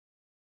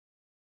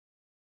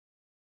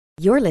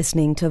You're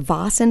listening to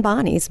Voss and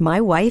Bonnie's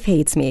My Wife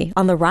Hates Me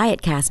on the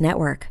Riotcast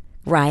Network.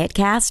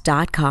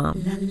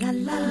 Riotcast.com.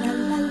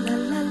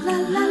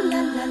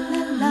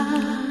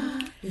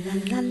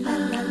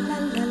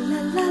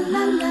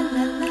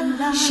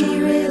 She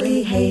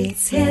really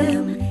hates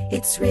him,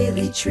 it's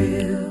really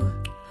true.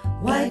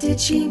 Why did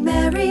she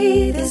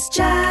marry this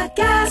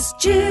jackass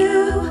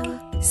Jew?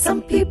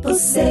 Some people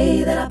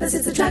say that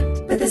opposites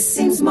attract, but this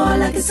seems more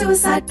like a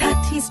suicide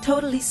pact. He's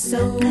totally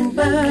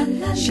sober,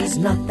 she's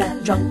not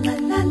that drunk.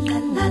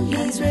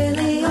 He's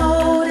really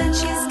old and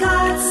she's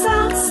got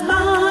some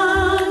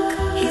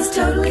spunk. He's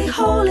totally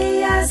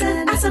holy as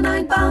an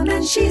asinine bomb,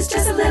 and she's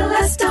just a little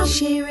less dumb.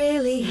 She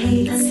really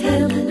hates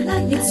him,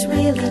 it's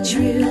really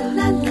true.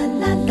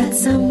 But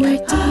somewhere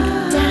deep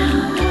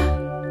down,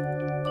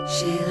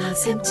 she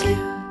loves him too.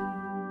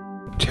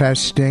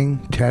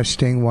 Testing.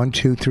 1,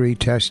 2, 3,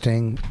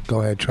 testing.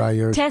 Go ahead, try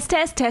yours. Test.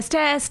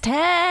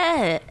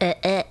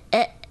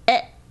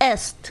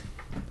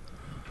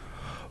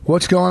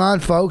 What's going on,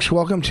 folks?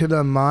 Welcome to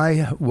the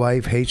My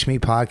Wife Hates Me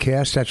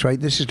podcast. That's right.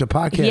 This is the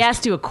podcast. He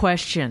asked you a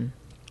question.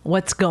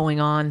 What's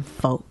going on,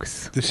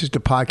 folks? This is the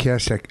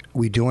podcast that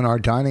we do in our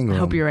dining room. I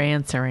hope you're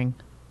answering.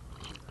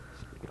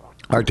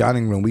 Our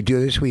dining room. We do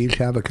this. We each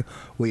have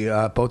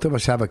both of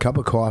us have a cup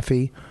of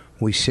coffee.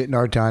 We sit in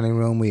our dining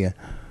room. We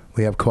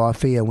have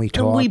coffee and we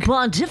talk. And we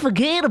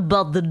pontificate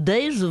about the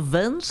day's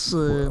events,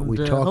 and we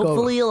talk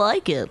hopefully you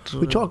like it.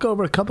 We talk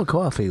over a cup of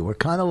coffee. We're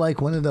kind of like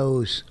one of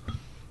those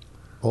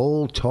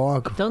old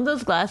talk. Don't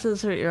those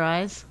glasses hurt your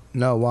eyes?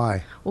 No,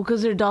 why? Well,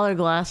 because they're dollar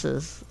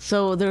glasses.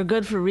 So they're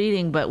good for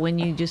reading, but when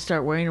you just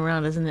start wearing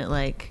around, isn't it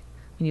like,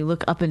 when you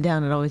look up and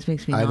down, it always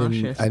makes me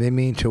nauseous. I didn't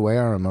mean to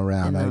wear them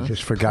around. I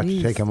just forgot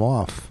to take them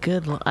off.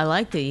 Good. I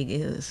like that.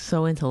 It's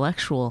so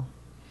intellectual.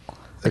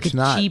 Like it's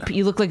not. Cheap.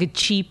 You look like a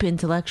cheap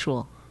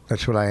intellectual.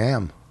 That's what I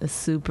am. A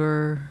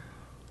super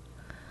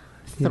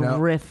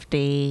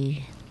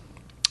thrifty.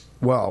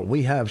 Well,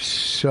 we have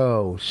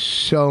so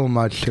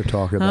much to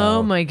talk about.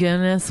 Oh my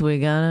goodness, we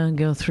gotta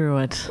go through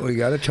it. We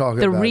gotta talk about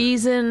the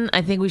reason.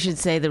 I think we should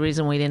say the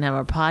reason we didn't have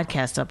our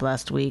podcast up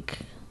last week.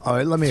 All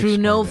right, let me through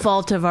no it.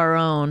 fault of our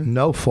own.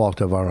 No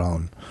fault of our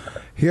own.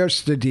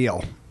 Here's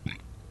the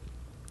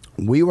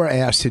we were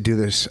asked to do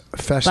this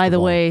festival. By the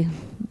way,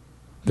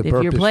 if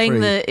you're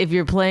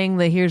playing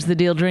the Here's the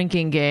Deal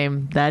drinking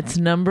game, that's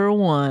number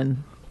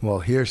 1. Well,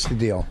 here's the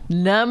deal.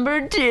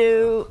 Number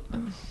 2.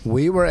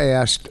 We were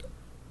asked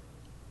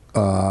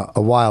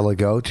a while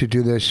ago to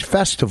do this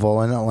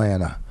festival in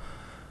Atlanta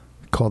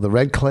called the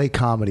Red Clay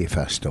Comedy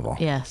Festival.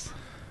 Yes.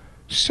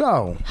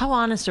 So, how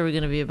honest are we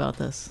going to be about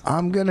this?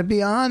 I'm going to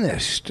be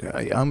honest.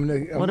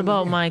 What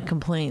about my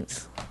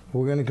complaints?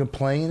 We're going to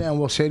complain and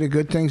we'll say the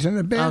good things and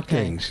the bad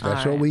things.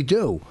 That's what we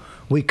do.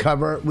 We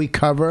cover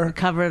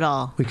it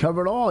all. We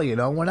cover it all, you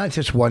know. We're not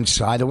just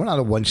one-sided. We're not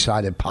a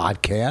one-sided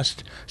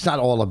podcast. It's not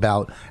all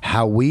about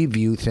how we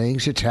view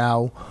things. It's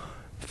how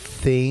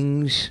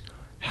things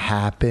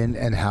happen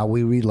and how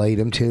we relate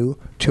them to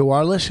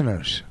our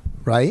listeners,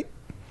 right?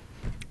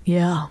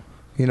 Yeah.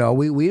 You know,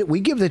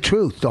 we give the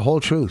truth, the whole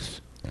truth.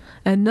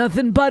 And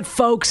nothing but,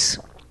 folks.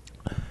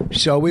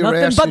 So we nothing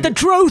were asked but the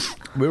truth.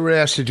 We were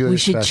asked to do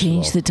this festival. We should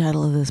change the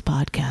title of this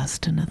podcast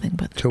to Nothing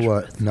But the Truth. To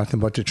what? Nothing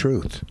But the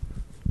Truth.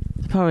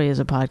 Probably is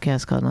a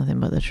podcast called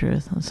Nothing But the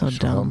Truth. That's so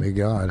dumb. Oh, my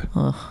God.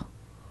 Ugh,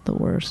 the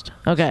worst.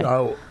 Okay.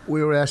 So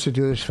we were asked to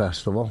do this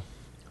festival.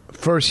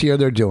 First year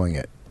they're doing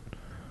it.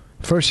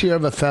 First year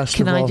of a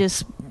festival. Can I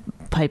just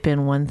pipe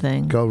in one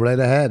thing? Go right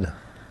ahead.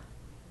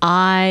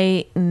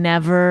 I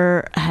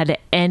never had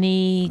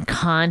any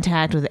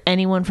contact with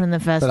anyone from the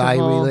festival. But I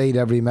relayed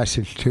every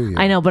message to you.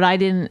 I know, but I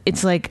didn't.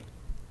 It's like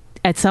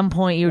at some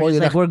point you were just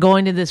like, we're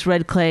going to this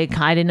Red Clay.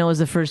 I didn't know it was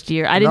the first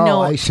year. I didn't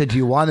know. I said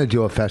you want to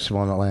do a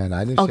festival in Atlanta.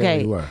 I didn't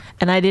say you were.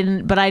 And I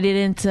didn't. But I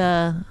didn't.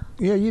 Yeah,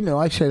 you know,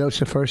 I said it's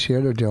the first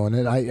year they're doing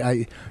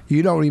it.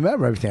 You don't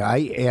remember everything.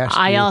 I asked.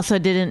 I also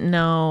didn't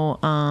know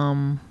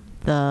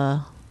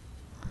the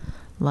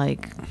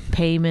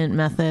payment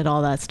method,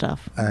 all that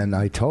stuff. And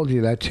I told you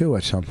that too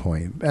at some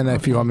point. And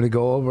if you want me to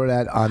go over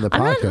that on the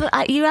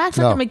podcast. You act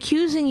like I'm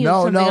accusing you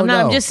of something.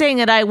 No. I'm just saying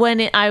that I went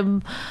in,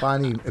 I'm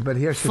Bonnie, but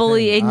here's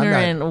fully the thing.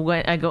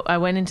 ignorant. I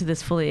went into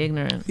this fully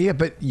ignorant. Yeah,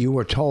 but you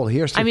were told.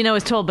 I mean, I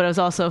was told, but I was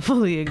also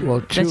fully ignorant.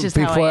 Well, That's just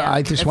how I am.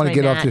 I just want to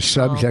get off this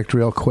subject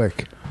real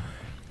quick.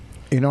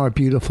 In our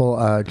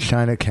beautiful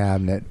china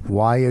cabinet,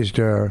 why is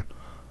there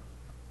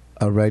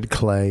a red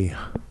clay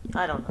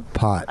I don't know.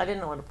 pot? I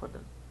didn't know where to put it.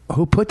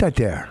 Who put that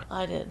there?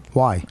 I did.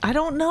 Why? I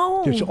don't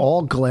know. There's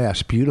all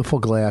glass, beautiful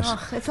glass. Ugh,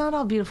 it's not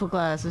all beautiful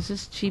glass. It's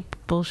just cheap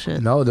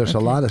bullshit. No, there's a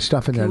lot of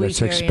stuff in there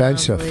that's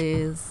expensive.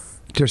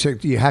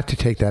 You have to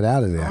take that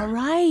out of there. All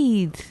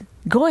right.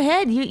 Go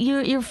ahead.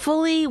 You're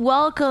fully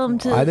welcome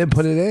to. I didn't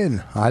put it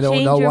in. I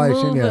don't know why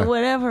it's in there.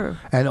 Whatever.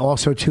 And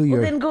also, too,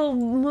 then go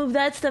move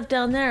that stuff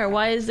down there.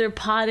 Why is there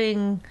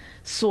potting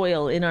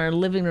soil in our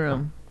living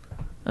room?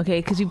 Okay,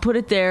 because you put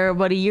it there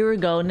about a year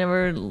ago.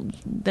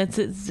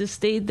 It's just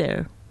stayed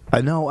there.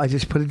 I know. I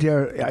just put it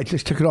there. I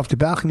just took it off the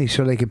balcony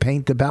so they could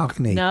paint the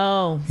balcony.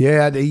 No.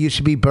 Yeah, there used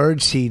to be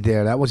bird seed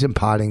there. That wasn't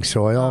potting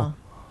soil.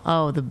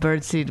 Oh, the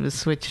bird seed was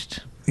switched.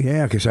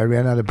 Yeah, because I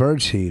ran out of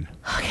bird seed.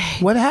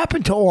 Okay. What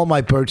happened to all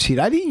my bird seed?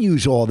 I didn't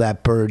use all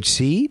that bird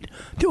seed.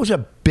 There was a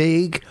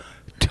big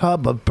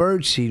tub of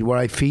bird seed where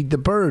I feed the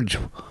birds.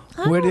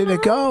 Where did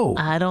it go?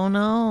 I don't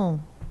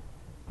know.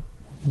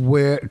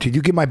 Where did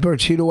you give my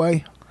bird seed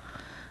away?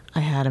 I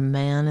had a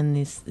man in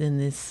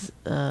this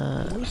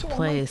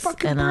place,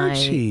 fucking bird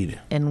seed?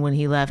 And when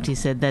he left, he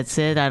said, "That's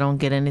it. I don't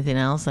get anything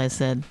else." I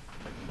said,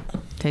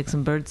 "Take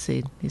some bird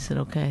seed." He said,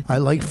 "Okay." I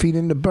like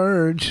feeding the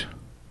birds.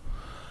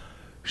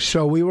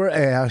 So we were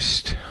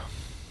asked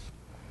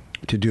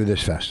to do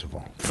this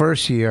festival.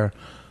 First year.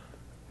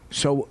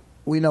 So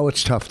we know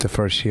it's tough the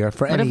first year.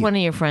 What if one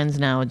of your friends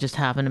now would just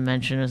happen to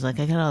mention, it was like,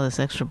 "I got all this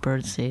extra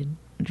bird seed"?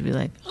 Would you be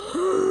like,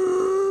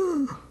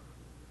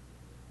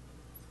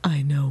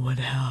 I know what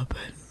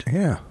happened?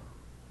 Yeah.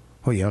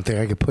 Well, you don't think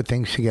I could put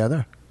things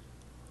together?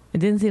 It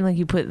didn't seem like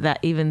you put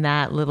that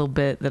little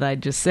bit that I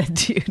just said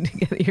to you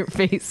together. Your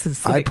face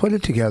is like... I put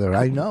it together.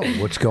 I know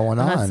what's going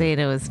on. I'm not saying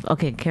it was...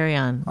 Okay, carry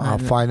on. I'll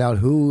find out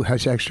who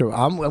has extra...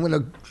 I'm going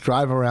to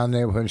drive around the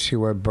neighborhood and see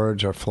where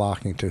birds are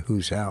flocking to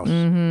whose house.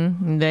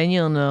 Mm-hmm. Then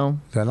you'll know.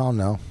 Then I'll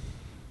know.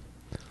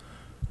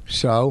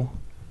 So,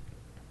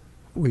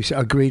 we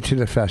agreed to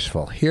the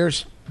festival.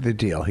 Here's the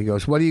deal. He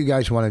goes, what do you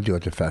guys want to do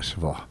at the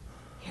festival?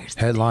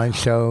 Headline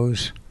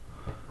shows.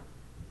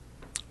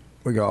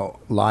 We go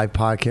live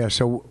podcast.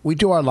 So we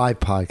do our live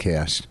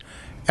podcast.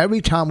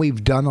 Every time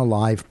we've done a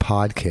live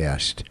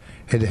podcast,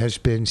 it has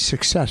been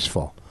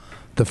successful.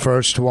 The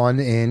first one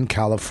in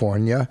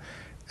California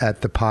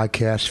at the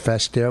Podcast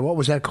Fest there. What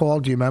was that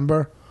called? Do you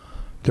remember?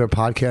 Their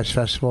podcast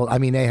festival. I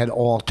mean, they had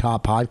all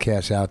top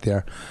podcasts out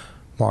there.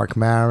 Mark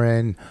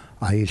Maron,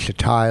 Aisha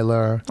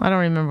Tyler. I don't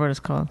remember what it's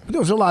called. There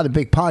was a lot of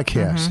big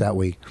podcasts that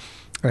week.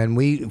 And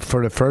we,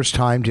 for the first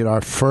time, did our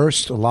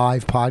first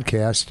live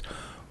podcast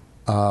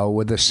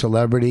with a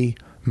celebrity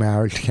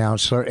marriage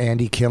counselor.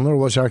 Andy Kindler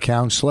was our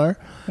counselor.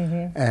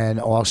 Mm-hmm. And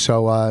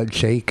also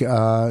Jake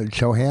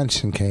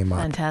Johansson came up.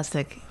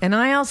 Fantastic. And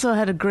I also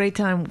had a great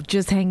time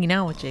just hanging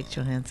out with Jake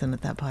Johansson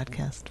at that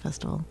podcast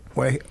festival.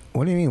 Wait,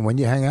 what do you mean? When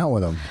did you hang out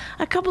with him?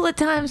 A couple of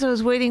times I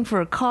was waiting for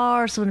a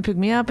car, someone to pick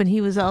me up, and he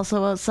was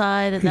also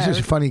outside. He's just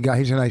a funny guy.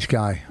 He's a nice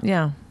guy.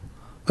 Yeah.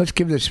 Let's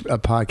give this a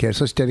podcast.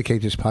 Let's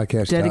dedicate this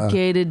podcast.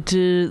 Dedicated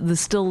to the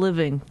still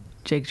living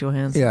Jake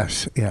Johansson.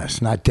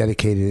 Yes. Not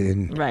dedicated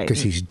in right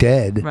because he's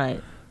dead.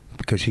 Right.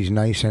 Because he's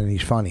nice and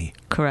he's funny.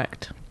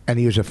 Correct. And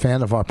he was a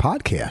fan of our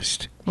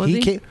podcast. Was he?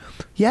 Came,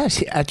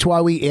 yes, that's why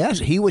we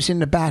asked. He was in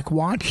the back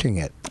watching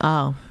it.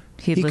 Oh.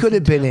 He could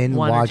have been in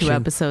one watching. or two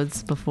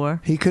episodes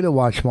before. He could have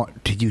watched one.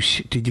 Did you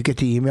get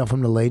the email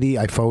from the lady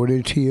I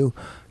forwarded it to you?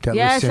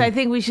 Yes, I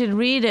think we should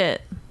read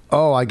it.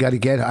 Oh, I got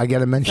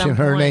to mention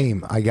her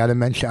name. I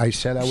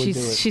said I would do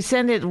it. She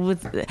sent it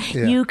with,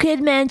 You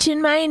could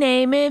mention my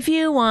name if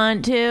you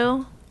want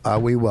to.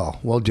 We will.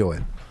 We'll do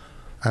it.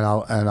 And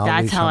I'll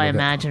That's how I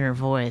imagine her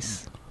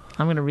voice.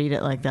 I'm going to read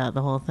it like that,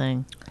 the whole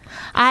thing.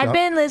 I've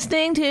been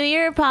listening to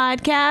your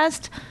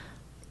podcast.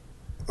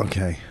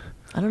 Okay.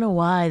 I don't know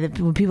why.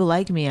 When people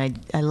like me, I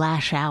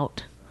lash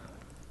out.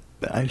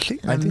 I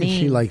think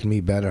she liked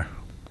me better.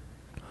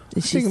 I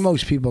think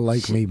most people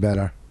like me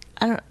better.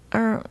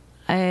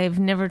 I've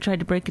never tried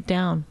to break it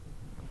down.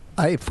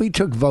 If we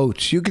took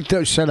votes, you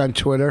could send on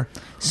Twitter.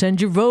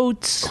 Send your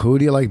votes. Who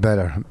do you like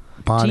better?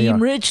 Bonnie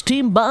Team Rich,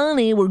 Team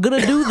Bonnie. We're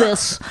going to do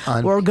this.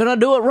 We're going to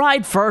do it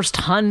right. First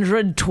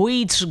 100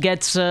 tweets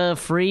gets a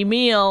free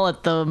meal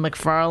at the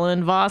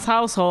McFarland Voss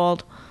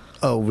household.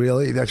 Oh,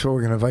 really? That's what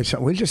we're going to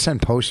invite. We just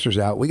send posters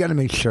out. We got to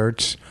make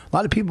shirts. A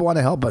lot of people want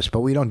to help us,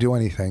 but we don't do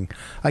anything.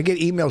 I get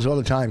emails all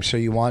the time. So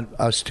you want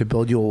us to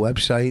build you a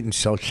website and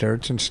sell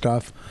shirts and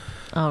stuff?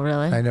 Oh,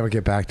 really? I never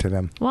get back to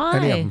them. Why?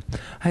 Any of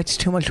them. It's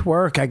too much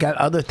work. I got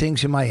other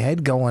things in my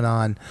head going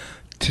on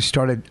to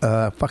start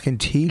a fucking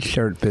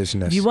T-shirt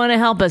business. If you want to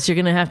help us, you're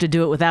going to have to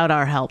do it without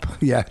our help.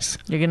 Yes.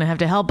 You're going to have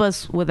to help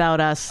us without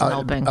us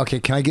helping. Okay,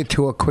 can I get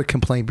to a quick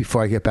complaint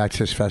before I get back to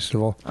this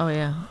festival? Oh,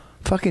 yeah.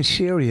 Fucking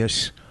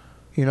serious.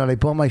 You know, they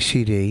bought my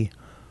CD.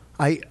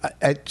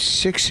 At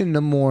 6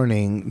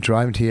 a.m,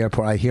 driving to the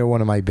airport, I hear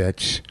one of my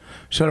bits.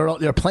 So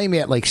they're playing me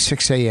at like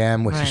 6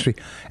 a.m. with the street.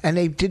 And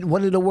they did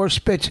one of the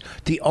worst bits.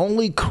 The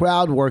only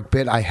crowd work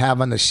bit I have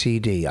on the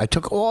CD. I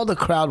took all the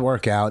crowd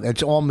work out.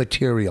 It's all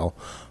material,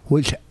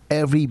 which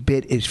every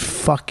bit is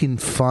fucking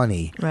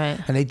funny. Right.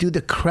 And they do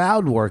the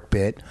crowd work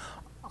bit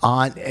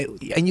on,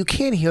 and you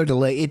can't hear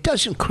delay.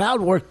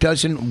 Crowd work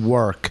doesn't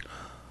work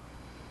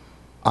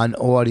on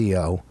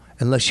audio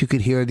unless you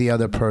could hear the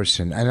other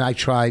person. And I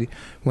tried,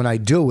 when I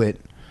do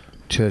it,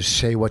 to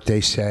say what they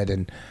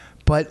said.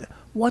 But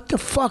What the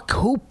fuck?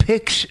 Who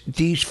picks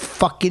these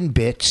fucking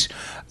bits?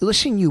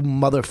 Listen, you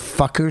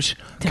motherfuckers.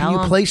 Can you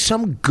play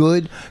some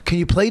good? Can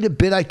you play the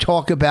bit I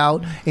talk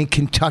about in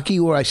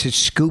Kentucky where I said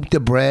scoop the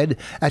bread?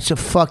 That's a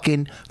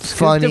fucking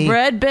funny. Scoop the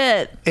bread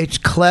bit. It's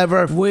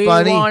clever, We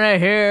funny. want to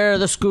hear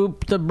the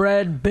scoop the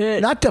bread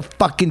bit. Not the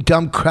fucking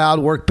dumb crowd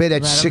work bit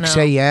at Let 'em 6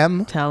 know.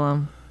 a.m. Tell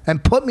them.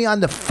 And put me on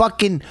the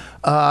fucking,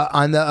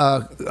 on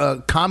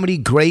the Comedy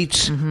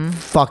Greats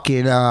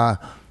fucking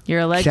You're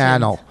a legend.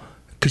 channel.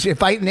 Because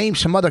if I name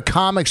some other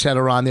comics that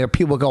are on there,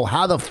 people go,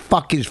 how the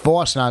fuck is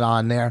Voss not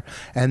on there?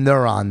 And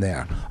they're on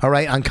there. All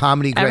right, on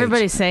Comedy Greats.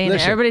 Everybody's saying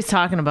Listen, it. Everybody's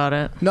talking about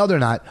it. No, they're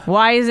not.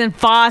 Why isn't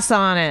Foss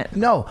on it?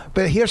 No,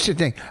 but here's the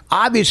thing.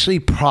 Obviously,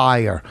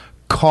 Pryor,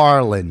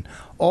 Carlin,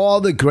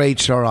 all the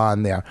greats are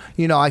on there.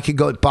 You know, I could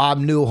go with Bob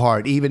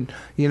Newhart, even,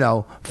 you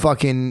know,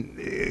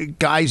 fucking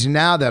guys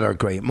now that are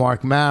great.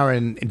 Mark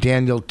Maron,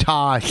 Daniel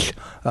Tosh,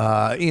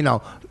 you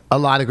know, a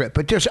lot of great.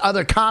 But there's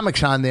other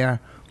comics on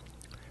there.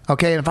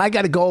 Okay, and if I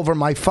got to go over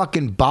my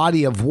fucking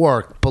body of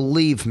work,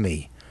 believe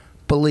me,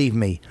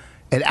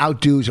 it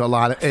outdoes a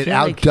lot of. It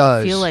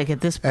outdoes. I feel like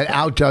at this point, it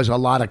outdoes a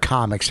lot of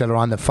comics that are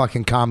on the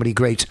fucking Comedy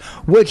Greats,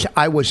 which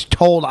I was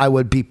told I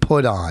would be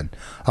put on.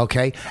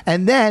 Okay,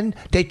 and then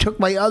they took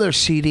my other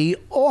CD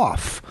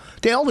off.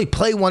 They only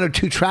play 1 or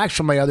 2 tracks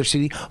from my other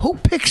CD. Who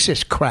picks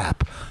this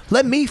crap?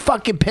 Let me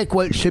fucking pick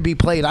what should be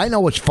played. I know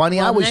what's funny.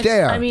 I was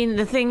there. I mean,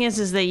 the thing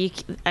is that you.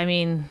 I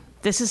mean.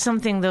 This is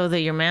something, though,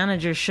 that your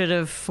manager should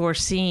have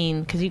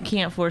foreseen, because you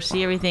can't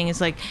foresee everything. It's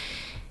like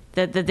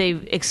that they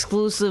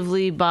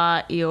exclusively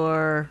bought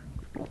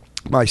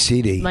my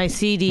CD.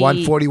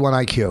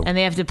 141 IQ. And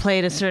they have to play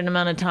it a certain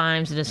amount of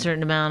times in a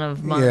certain amount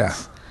of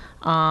months.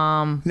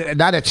 Yeah.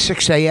 Not at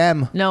 6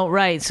 a.m. No,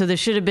 right. So there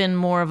should have been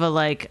more of a,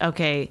 like,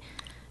 okay,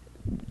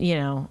 you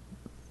know,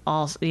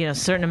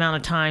 certain amount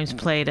of times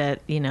played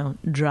at, you know,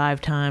 drive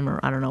time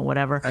or I don't know,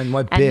 whatever. And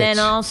what bits? And then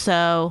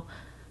also,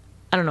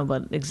 I don't know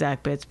about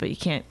exact bits, but you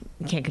can't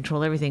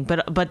control everything.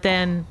 But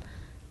then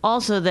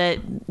also that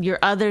your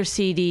other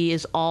CD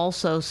is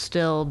also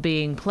still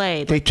being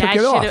played. They took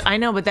it off. I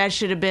know, but that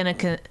should have been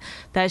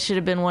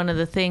one of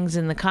the things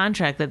in the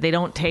contract, that they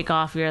don't take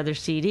off your other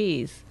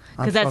CDs,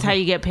 because that's how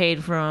you get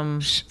paid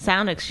from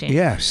Sound Exchange.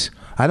 Yes,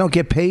 I don't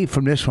get paid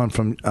from this one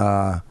from.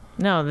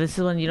 No, this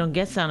is when you don't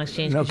get Sound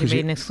Exchange because you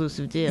made an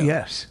exclusive deal.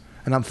 Yes.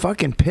 And I'm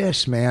fucking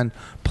pissed, man.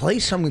 Play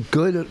some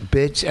good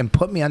bits and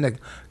put me on the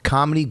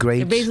Comedy Greats.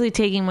 You're basically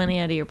taking money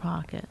out of your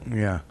pocket.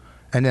 Yeah.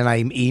 And then I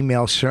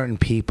email certain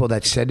people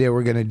that said they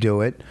were going to do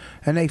it,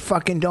 and they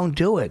fucking don't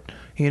do it.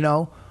 You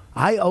know?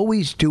 I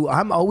always do.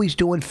 I'm always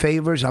doing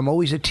favors. I'm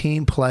always a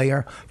team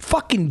player.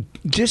 Fucking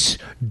just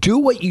do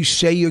what you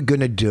say you're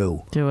going to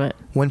do. Do it.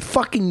 When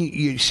fucking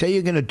you say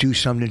you're going to do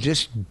something,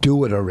 just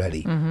do it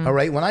already. All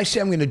right? When I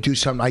say I'm going to do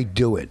something, I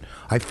do it.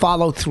 I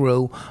follow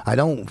through. I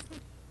don't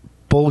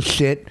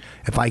bullshit.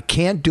 If I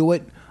can't do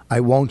it, I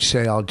won't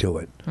say I'll do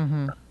it.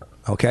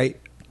 Okay?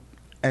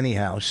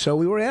 Anyhow, so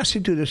we were asked to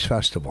do this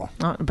festival.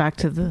 Back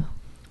to the...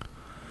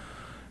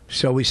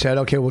 So we said,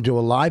 okay, we'll do a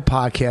live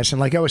podcast. And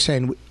like I was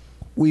saying,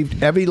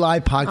 every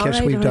live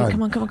podcast we've done.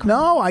 Come on.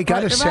 No, I got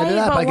to set it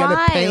up. I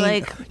got to paint.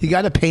 Like... You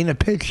got to paint a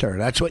picture.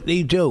 That's what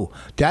they do.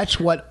 That's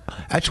what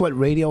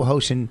radio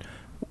hosts and...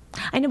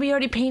 I know, but you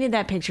already painted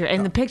that picture.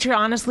 And the picture,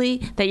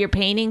 honestly, that you're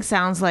painting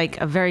sounds like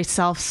a very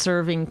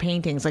self-serving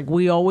painting. It's like,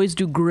 we always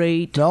do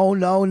great.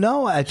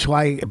 No. That's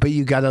why, but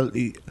you got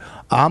to,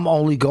 I'm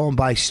only going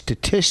by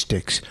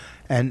statistics.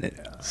 And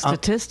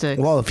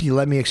Statistics? Well, if you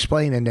let me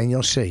explain, and then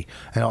you'll see.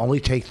 And it'll only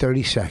take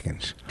 30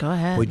 seconds. Go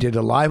ahead. We did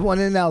a live one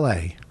in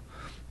L.A.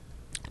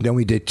 Then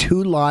we did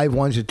 2 live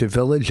ones at the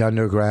Village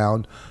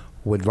Underground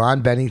with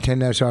Ron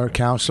Bennington as our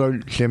counselor,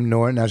 Jim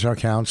Norton as our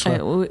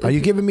counselor. Are you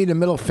giving me the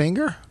middle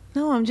finger?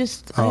 No, I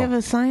have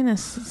a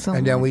sinus somewhere.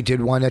 And then we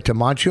did one at the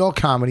Montreal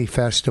Comedy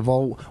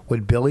Festival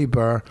with Billy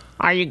Burr.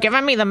 Are you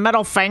giving me the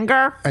middle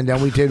finger? And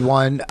then we did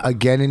one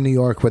again in New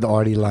York with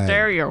Artie Lang.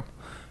 Dare you.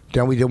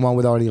 Then we did one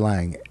with Artie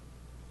Lang.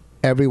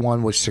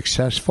 Everyone was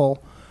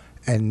successful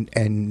and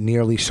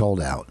nearly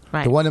sold out.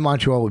 Right. The one in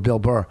Montreal with Bill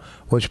Burr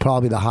was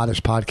probably the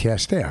hottest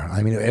podcast there.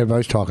 I mean,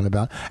 everybody's talking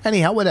about it.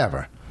 Anyhow,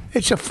 whatever.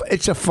 It's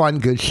a fun,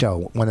 good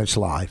show when it's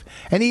live.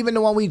 And even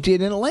the one we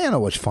did in Atlanta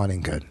was fun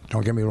and good.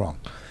 Don't get me wrong.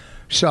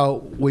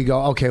 So we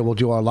go, okay, we'll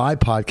do our live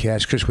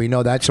podcast because we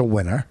know that's a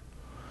winner.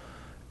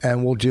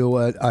 And we'll do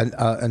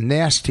a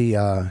nasty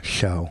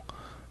show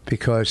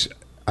because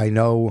I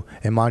know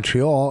in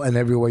Montreal and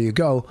everywhere you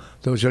go,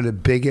 those are the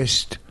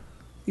biggest,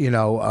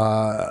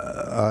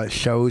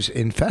 shows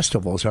in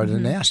festivals are the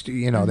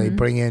nasty. They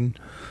bring in,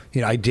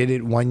 I did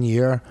it one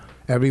year.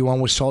 Everyone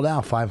was sold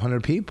out,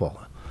 500 people.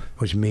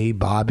 It was me,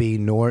 Bobby,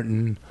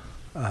 Norton,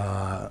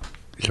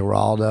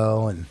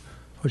 Geraldo, and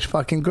it was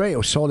fucking great. It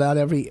was sold out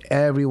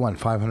everyone,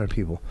 500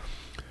 people.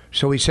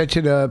 So we said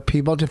to the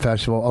people at the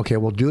festival, okay,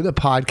 we'll do the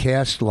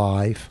podcast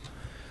live.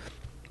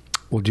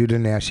 We'll do the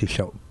nasty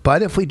show.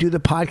 But if we do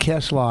the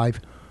podcast live,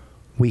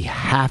 we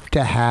have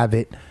to have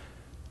it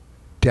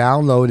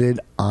downloaded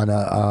on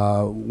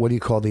a, what do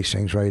you call these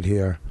things right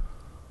here?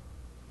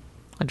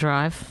 A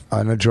drive.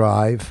 On a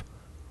drive.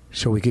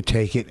 so we could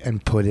take it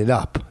and put it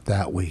up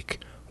that week.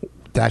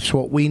 That's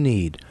what we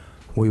need.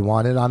 We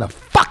want it on a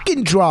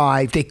fucking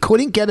drive. They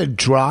couldn't get a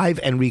drive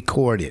and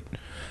record it,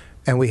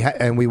 and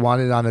we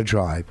want it on a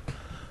drive.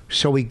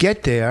 So we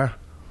get there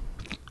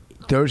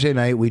Thursday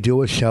night. We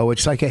do a show.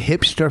 It's like a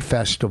hipster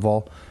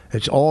festival.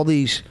 It's all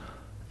these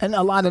and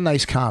a lot of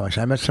nice comics.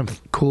 I met some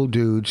cool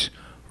dudes,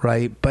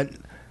 right? But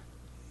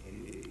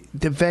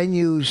the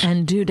venues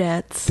and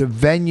dudettes. The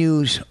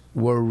venues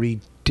were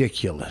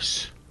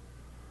ridiculous.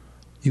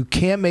 You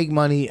can't make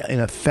money in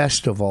a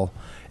festival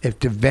if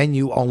the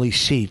venue only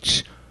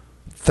seats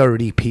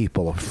 30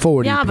 people or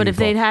 40 people. Yeah, but if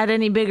they'd had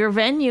any bigger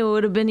venue, it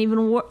would have been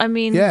even worse. I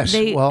mean, yes,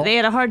 they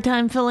had a hard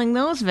time filling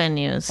those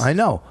venues. I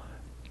know.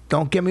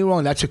 Don't get me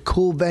wrong. That's a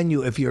cool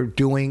venue if you're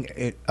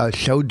doing a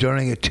show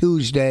during a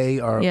Tuesday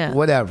or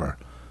whatever.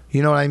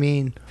 You know what I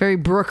mean? Very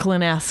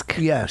Brooklyn-esque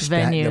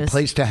venues. The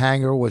Place to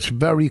Hangar was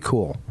very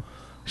cool.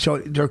 So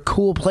they're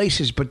cool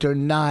places, but they're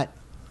not.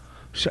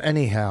 So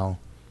anyhow...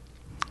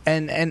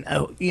 And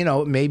you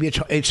know, maybe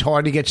it's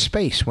hard to get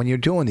space when you're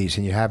doing these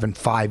and you're having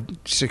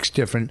 5-6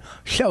 different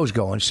shows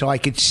going. So I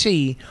could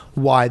see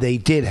why they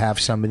did have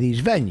some of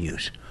these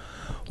venues.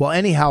 Well,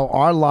 anyhow,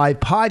 our live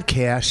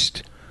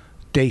podcast,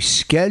 they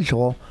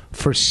schedule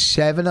for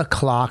 7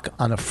 o'clock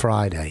on a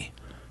Friday.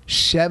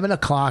 7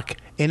 o'clock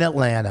in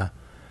Atlanta.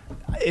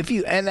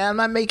 And I'm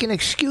not making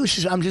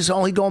excuses. I'm just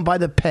only going by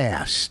the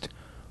past.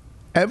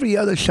 Every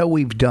other show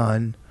we've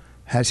done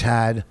has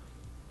had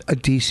a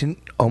decent,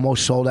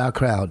 almost sold out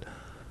crowd.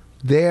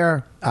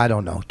 There, I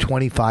don't know,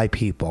 25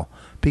 people.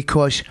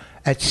 Because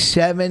at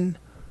 7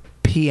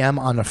 p.m.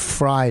 on a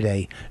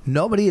Friday,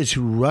 nobody is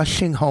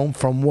rushing home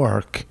from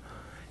work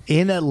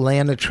in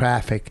Atlanta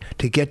traffic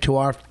to get to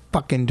our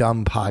fucking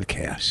dumb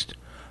podcast.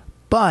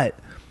 But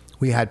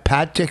we had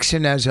Pat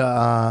Dixon as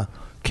a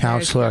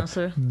counselor.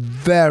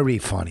 Very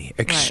funny.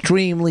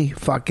 Extremely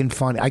fucking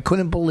funny. I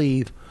couldn't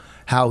believe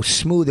how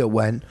smooth it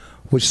went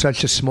with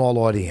such a small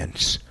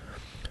audience.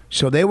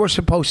 So they were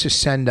supposed to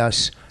send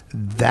us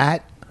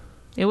that.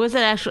 It was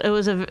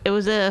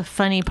a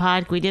funny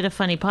pod. We did a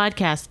funny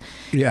podcast.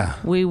 Yeah.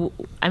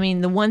 I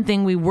mean, the one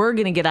thing we were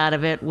going to get out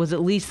of it was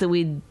at least that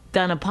we'd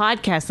done a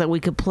podcast that we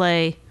could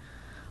play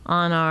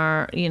on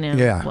our,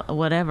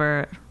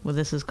 whatever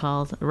this is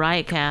called,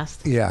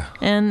 Riotcast. Yeah.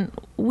 And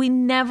we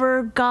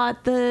never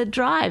got the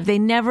drive. They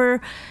never.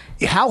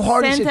 How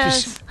hard is it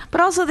us, but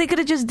also they could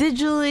have just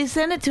digitally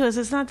sent it to us.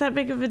 It's not that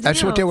big of a deal.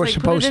 That's what they were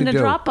supposed to do. Put it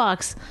in a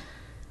Dropbox.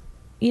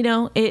 You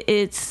know,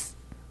 it's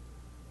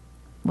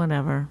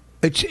whatever.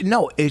 It's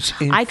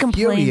infuriating. I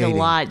complained a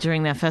lot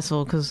during that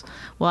festival because,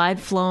 I'd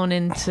flown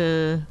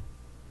into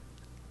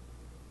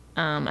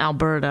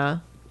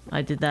Alberta.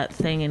 I did that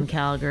thing in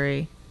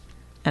Calgary,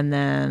 and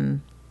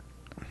then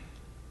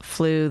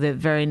flew the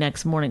very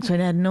next morning. So I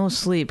had no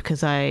sleep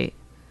because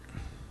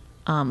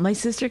my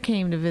sister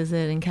came to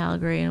visit in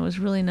Calgary, and it was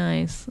really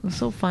nice. It was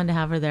so fun to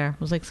have her there.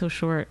 It was like so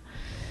short.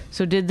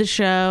 So did the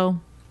show,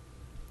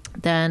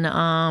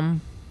 then.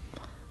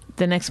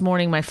 The next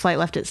morning, my flight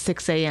left at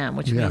 6 a.m.,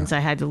 which means I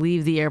had to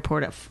leave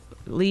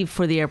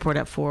for the airport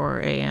at 4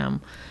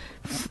 a.m.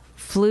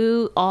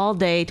 Flew all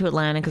day to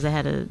Atlanta because I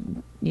had a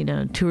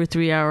 2 or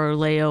 3 hour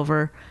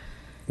layover.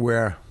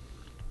 Where?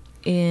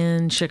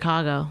 In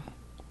Chicago,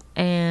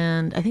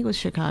 and I think it was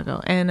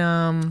Chicago. And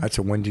that's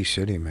a windy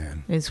city,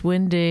 man. It's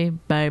windy,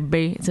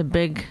 baby. It's a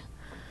big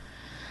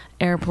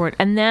airport,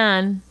 and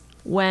then.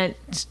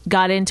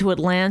 Got into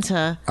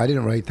Atlanta. I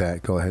didn't write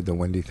that. Go ahead, the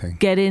windy thing.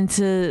 Get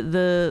into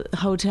the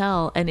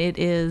hotel, and it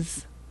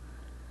is.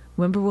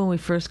 Remember when we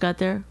first got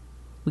there?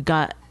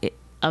 I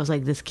was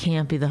like, this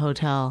can't be the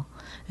hotel.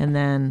 And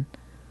then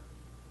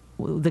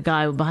the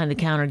guy behind the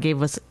counter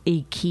gave us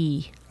a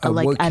key,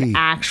 an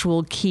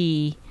actual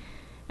key.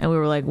 And we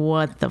were like,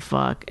 what the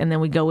fuck? And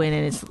then we go in,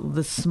 and it's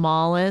the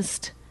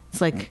smallest.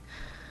 It's like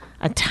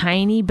a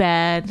tiny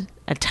bed,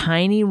 a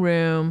tiny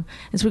room.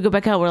 And so we go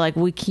back out. We're like,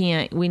 we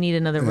need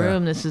another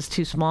room. This is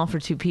too small for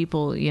 2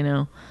 people,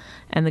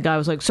 And the guy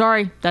was like,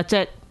 sorry, that's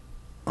it.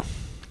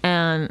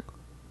 And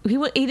he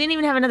didn't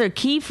even have another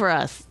key for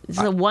us. It's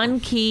a one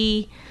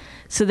key.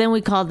 So then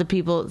we called the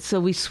people. So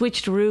we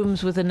switched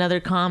rooms with another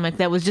comic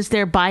that was just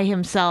there by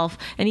himself,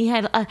 and he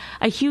had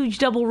a huge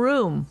double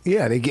room.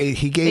 Yeah, they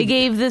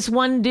gave this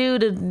one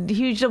dude a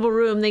huge double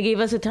room. They gave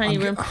us a tiny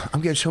room.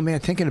 I'm getting so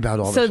mad thinking about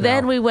all this. So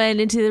then we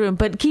went into the room,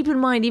 but keep in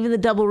mind, even the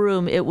double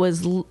room, it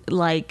was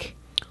like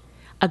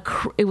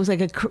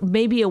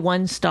maybe a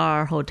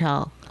 1-star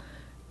hotel.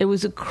 It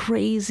was a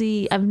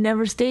crazy. I've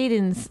never stayed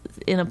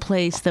in a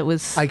place that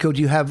was. I go. Do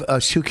you have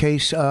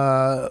suitcase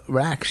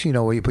racks?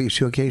 Where you put your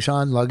suitcase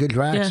on, luggage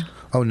racks. Yeah.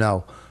 Oh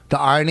no, the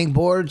ironing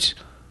boards.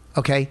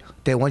 Okay,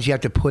 they're ones you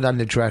have to put on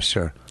the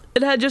dresser.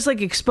 It had just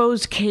like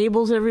exposed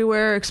cables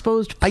everywhere,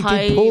 exposed pipes.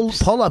 I did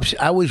pull-ups.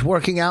 I was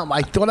working out.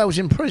 I thought I was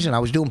in prison. I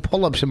was doing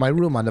pull-ups in my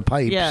room on the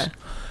pipes. Yeah.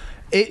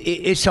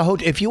 It's a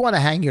hotel. If you want to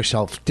hang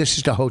yourself, this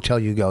is the hotel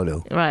you go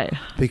to. Right.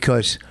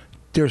 Because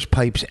there's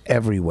pipes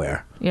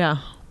everywhere. Yeah.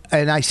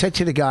 And I said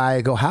to the guy,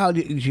 I go, how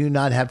did you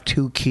not have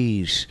 2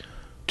 keys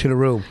to the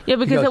room. Yeah,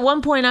 because He goes, at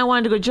one point I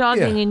wanted to go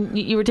jogging Yeah. and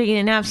you were taking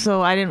a nap,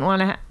 so I didn't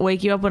want to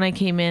wake you up when I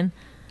came in.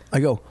 I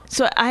go,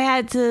 So I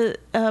had to,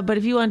 but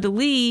if you wanted to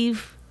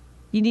leave,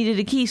 you needed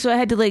a key. So I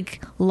had to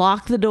like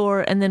lock the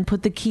door and then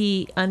put the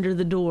key under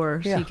the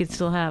door so Yeah. you could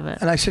still have it.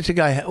 and I said to the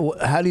guy,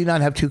 how do you not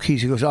have 2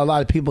 keys? He goes, a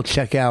lot of people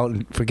check out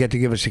and forget to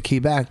give us a key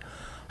back.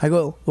 I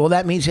go, well,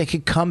 that means they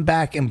could come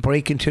back and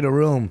break into the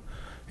room.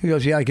 He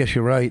goes, yeah, I guess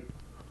you're right.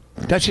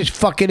 That's his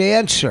fucking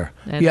answer.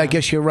 I Yeah, I know.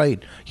 guess you're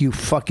right. You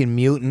fucking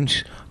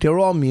mutants. They're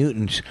all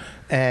mutants.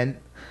 And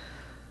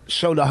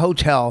so the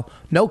hotel,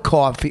 no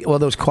coffee. Well,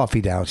 there was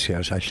coffee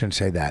downstairs. I shouldn't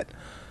say that.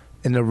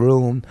 In the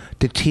room,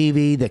 the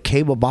TV, the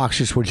cable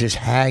boxes were just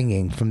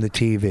hanging from the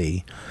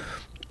TV.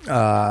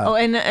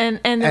 And the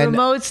and-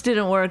 remotes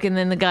didn't work, and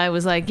then the guy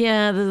was like,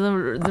 "Yeah, the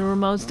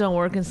remotes don't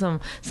work." And some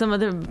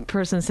other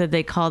person said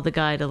they called the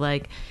guy to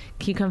like,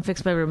 "Can you come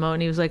fix my remote?"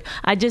 And he was like,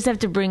 "I just have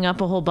to bring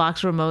up a whole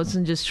box of remotes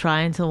and just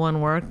try until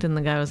one worked." And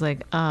the guy was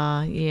like,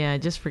 yeah,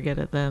 just forget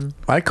it then."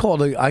 I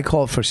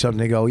called for something.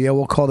 They go, yeah,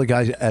 we'll call the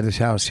guy at his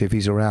house, see if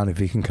he's around, if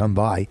he can come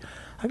by.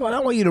 I go, I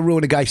don't want you to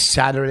ruin a guy's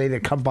Saturday to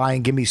come by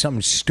and give me something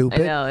I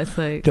stupid. know, it's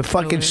like The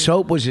fucking so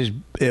soap was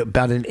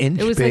about an inch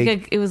weird. It was big.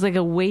 like it was like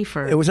a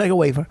wafer. It was like a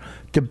wafer.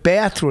 The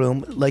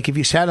bathroom, like if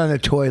you sat on the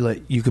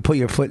toilet, you could put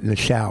your foot in the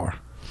shower.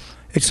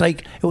 It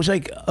was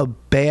like a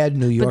bad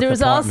New York But there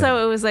was apartment.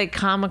 also, it was like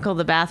comical,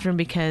 the bathroom,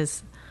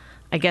 because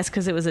I guess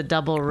because it was a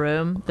double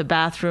room, the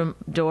bathroom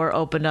door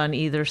opened on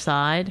either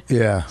side.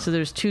 Yeah. So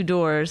there's 2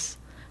 doors,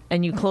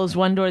 and you closed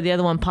one door, the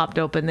other one popped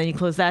open. Then you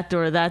closed that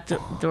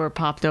door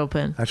popped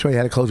open. That's why you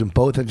had to close them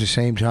both at the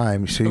same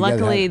time. So you gotta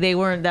Luckily, have- they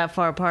weren't that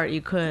far apart. You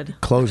could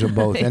close them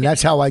both. And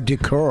that's how I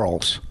did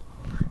curls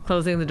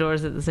closing the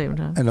doors at the same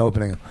time. and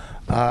opening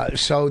them.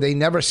 So they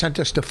never sent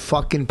us the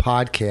fucking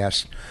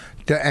podcast.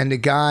 And the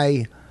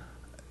guy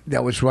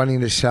that was running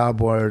the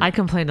soundboard. I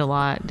complained a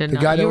lot, didn't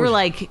guy I? that You were was-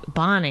 like,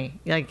 Bonnie,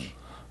 like,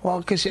 Well,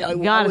 because I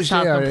gotta was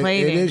stop there.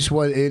 complaining. It is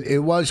what it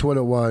was. What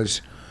it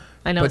was.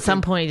 I know But at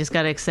some point you just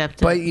got to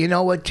accept it. But you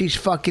know what? These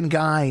fucking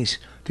guys.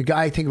 The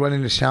guy I think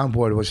running the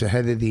soundboard was the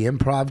head of the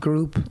improv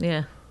group.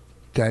 yeah.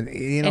 That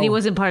you know. And he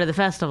wasn't part of the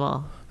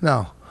festival.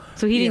 No.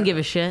 So he didn't Yeah. give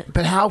a shit.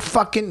 But how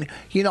fucking?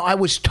 You know, I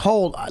was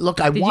told.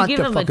 Look, I Did you want give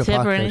the him a fucking tip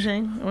or podcast.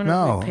 anything? I wonder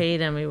No. if we paid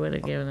him, he would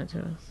have given it to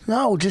us.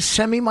 No, just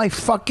send me my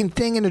fucking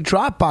thing in a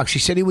Dropbox. He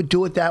said he would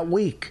do it that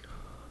week.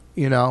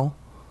 You know,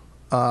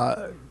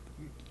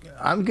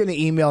 I'm going to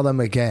email them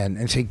again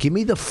and say, give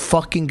me the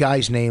fucking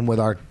guy's name with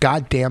our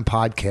goddamn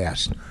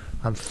podcast.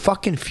 I'm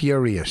fucking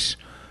furious.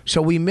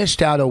 So we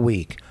missed out a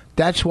week.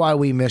 That's why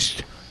we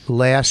missed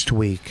last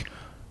week.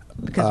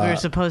 Because we were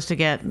supposed to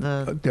get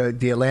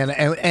The Atlanta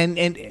and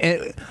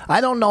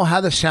I don't know how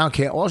the sound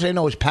came. All I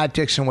know is Pat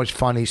Dixon was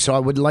funny, so I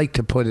would like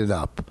to put it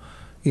up,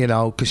 you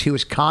know, because he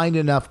was kind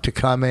enough to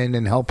come in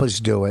and help us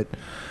do it.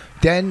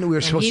 Then we were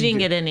and supposed he to didn't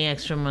do, get any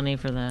extra money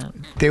for that.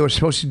 they were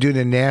supposed to do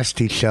the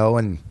Nasty Show,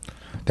 and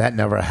that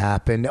never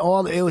happened.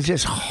 It was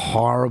just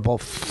horrible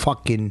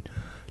fucking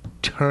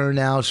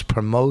turnouts,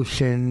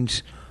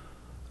 promotions.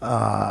 You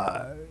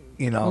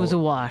know, It was a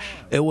wash.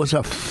 it was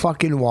a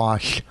fucking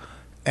wash,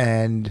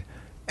 and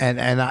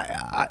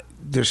I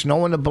there's no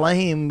one to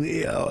blame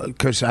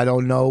because I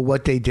don't know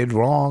what they did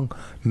wrong.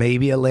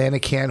 Maybe Atlanta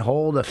can't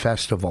hold a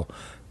festival.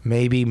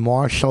 Maybe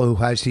Marshall, who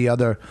has the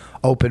other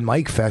open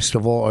mic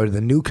festival or the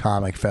new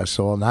comic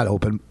festival, not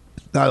open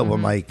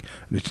mic,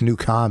 it's new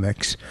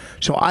comics.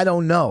 So I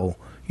don't know.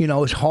 You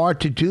know, it's hard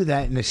to do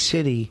that in a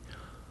city,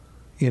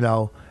 you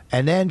know,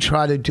 and then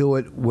try to do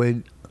it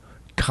with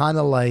kind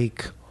of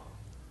like,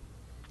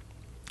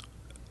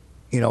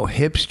 you know,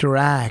 hipster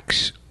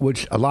acts,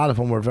 which a lot of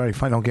them were very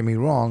funny, don't get me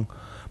wrong,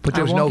 but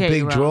there I was won't no get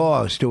you big wrong.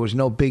 draws. There was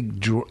no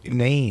big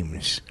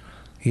names,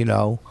 you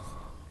know.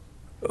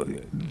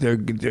 Their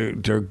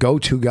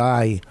go-to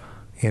guy,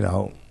 you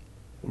know,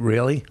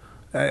 really?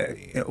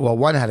 Well,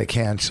 one had to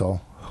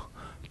cancel,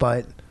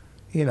 but,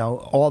 you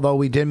know, although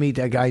we did meet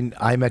that guy,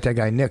 I met that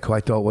guy, Nick, who I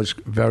thought was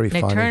very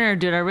Nick funny. Turner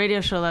did our radio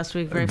show last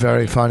week.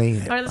 Very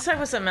funny. All right, let's talk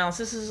about something else.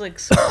 This is like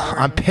so boring.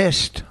 I'm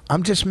pissed.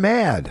 I'm just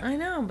mad. I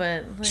know,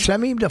 but like,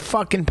 Send me the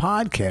fucking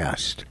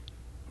podcast,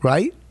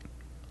 right?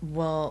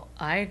 well,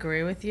 I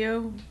agree with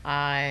you.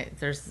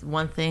 There's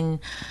one thing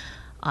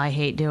I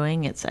hate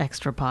doing. It's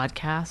extra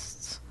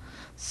podcasts.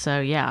 So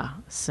yeah,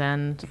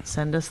 send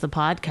us the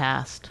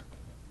podcast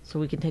so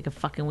we can take a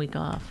fucking week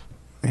off.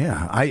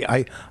 Yeah,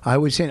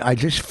 I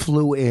just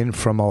flew in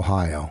from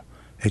Ohio.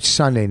 It's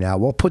Sunday now.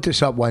 We'll put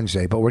this up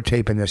Wednesday, but we're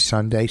taping this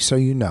Sunday, so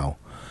you know.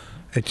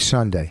 It's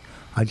Sunday.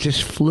 I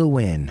just flew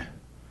in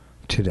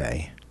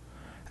today,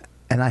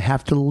 and I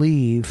have to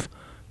leave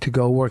to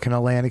go work in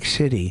Atlantic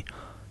City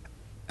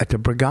at the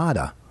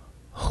Brigada.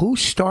 Who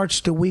starts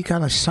the week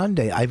on a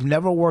Sunday? I've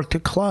never worked a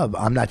club.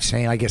 I'm not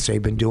saying, I guess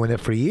they've been doing it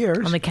for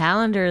years. On the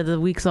calendar, the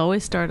weeks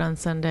always start on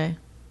Sunday.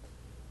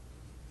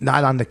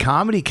 Not on the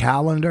comedy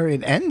calendar.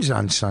 It ends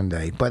on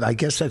Sunday, but I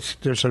guess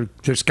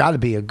there's got to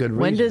be a good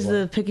reason. When does for it.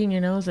 the picking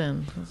your nose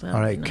in? Is that-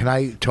 All right, can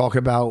I talk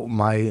about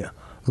my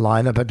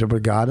lineup at the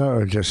Brigada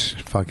or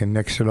just fucking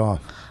nix it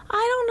off? I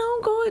don't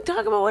know. Go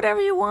talk about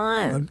whatever you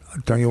want.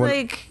 Don't you want?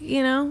 Like,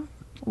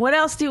 what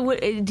else do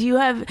you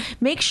have?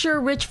 Make sure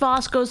Rich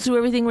Voss goes through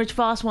everything Rich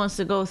Voss wants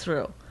to go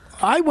through.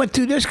 I went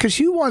through this because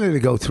you wanted to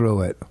go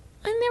through it.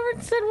 I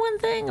never said one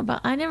thing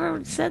I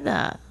never said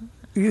that.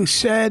 You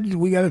said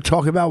we got to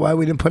talk about why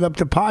we didn't put up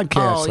the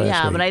podcast last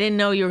week. But I didn't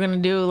know you were going to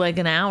do like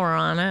an hour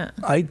on it.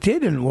 I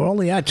didn't. We're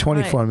only at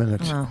 24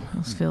 minutes. Well,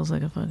 this feels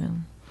like a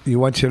fucking... You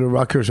went to the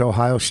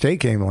Rutgers-Ohio State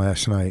game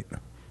last night.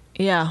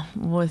 Yeah,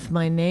 with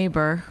my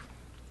neighbor.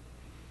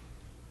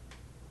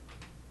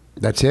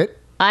 That's it?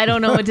 I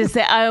don't know what to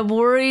say. I'm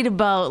worried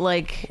about,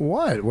 like...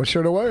 What? What's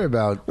there to worry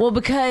about? Well,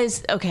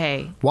 because,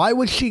 okay. Why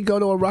would she go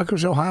to a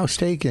Rutgers-Ohio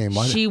State game?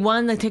 She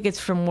won the tickets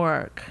from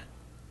work.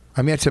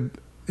 I mean,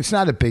 it's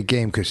not a big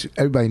game because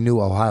everybody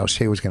knew Ohio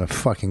State was going to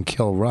fucking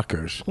kill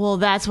Rutgers. Well,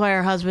 that's why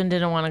her husband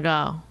didn't want to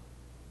go.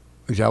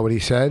 Is that what he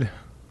said?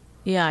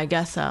 Yeah, I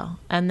guess so.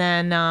 And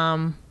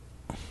then,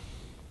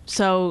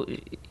 so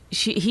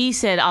he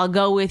said, I'll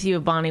go with you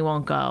if Bonnie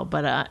won't go.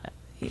 But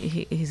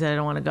he said, I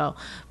don't want to go.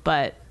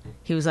 But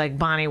he was like,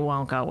 Bonnie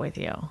won't go with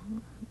you.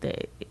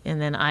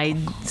 And then I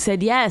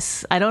said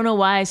yes. I don't know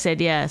why I said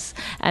yes.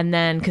 And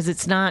then, because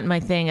it's not my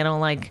thing, I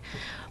don't like,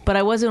 but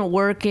I wasn't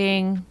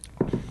working.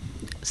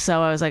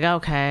 So I was like,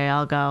 okay,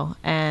 I'll go.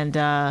 And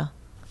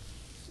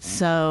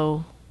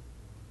so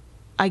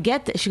I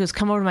get that. She goes,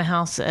 come over to my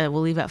house.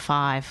 We'll leave at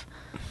 5.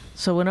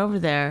 So I went over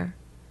there,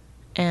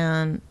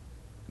 and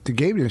the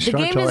game didn't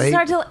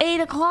start till 8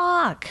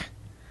 o'clock.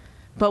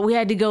 But we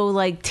had to go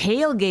like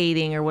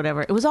tailgating or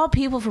whatever. It was all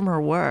people from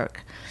her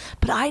work.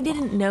 But I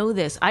didn't know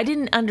this. I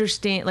didn't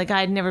understand. Like, I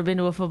had never been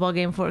to a football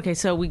game before. Okay,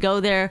 so we go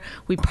there.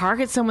 We park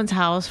at someone's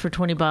house for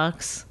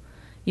 $20.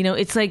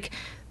 It's like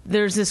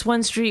there's this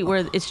one street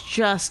where it's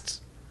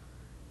just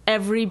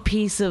every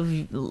piece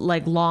of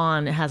like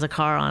lawn has a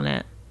car on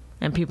it.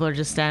 And people are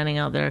just standing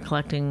out there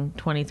collecting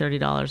 $20,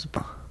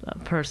 $30 a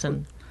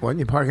person. Why didn't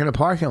you park in a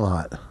parking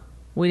lot?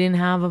 We didn't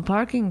have a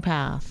parking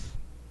pass.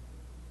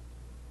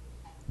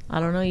 I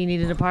don't know. You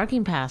needed a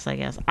parking pass, I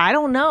guess. I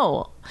don't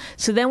know.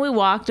 So then we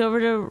walked over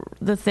to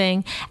the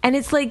thing, and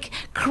it's like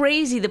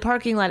crazy. The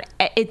parking lot.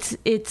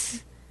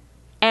 It's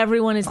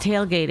everyone is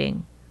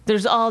tailgating.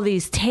 There's all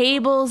these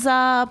tables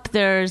up.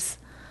 Have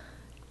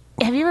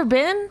you ever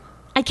been?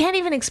 I can't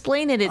even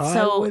explain it. It's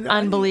so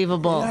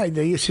unbelievable. Yeah,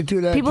 they used to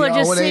do that. People are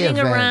just sitting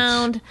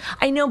around.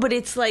 I know, but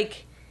it's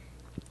like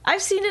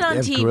I've seen it on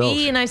TV,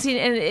 grills. And I've seen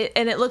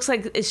and it looks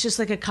like it's just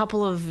like a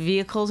couple of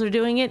vehicles are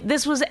doing it.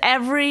 This was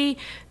every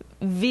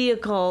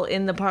vehicle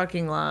in the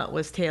parking lot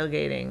was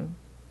tailgating.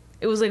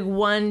 It was like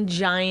one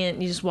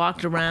giant. You just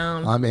walked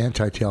around. I'm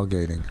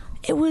anti-tailgating.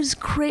 It was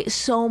crazy.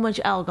 So much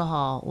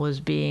alcohol was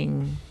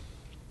being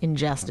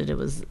ingested. It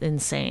was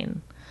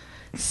insane.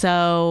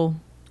 So.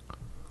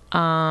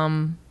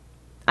 And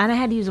I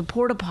had to use a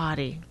porta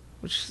potty,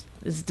 which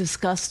is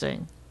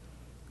disgusting.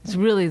 It's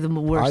really the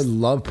worst. I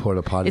love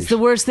porta potties. It's the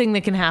worst thing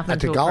that can happen to a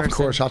person. At the golf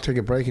course, I'll take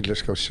a break and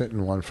just go sit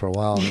in one for a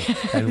while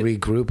and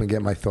regroup and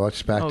get my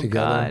thoughts back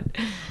together. God.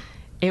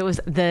 It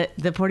was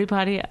the porta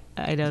potty.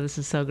 I know this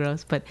is so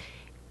gross, but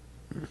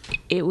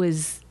it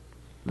was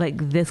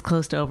like this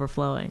close to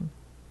overflowing.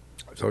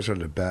 Those are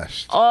the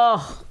best.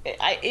 Oh,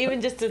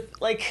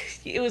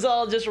 it was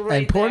all just right.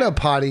 And porta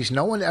potties,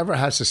 no one ever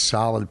has a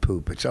solid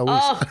poop. It's always.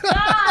 Oh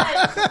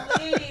God,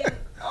 please!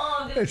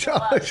 Oh,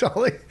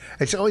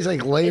 it's always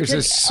like layers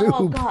of soup.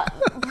 Oh God,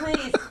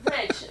 please,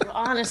 Rich.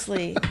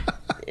 Honestly,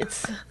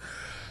 it's.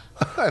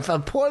 If a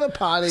porta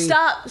potty.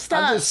 Stop!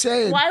 I'm just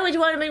saying. Why would you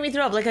want to make me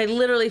throw up? Like I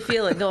literally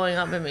feel it going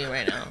up in me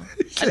right now.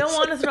 I don't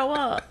want to throw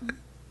up.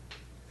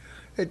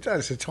 It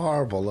does. It's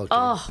horrible looking.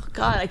 Oh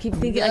God, I keep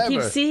thinking. I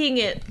keep seeing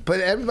it.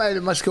 But everybody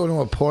that must go to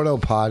a porta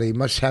potty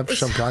must have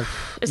some kind.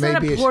 It's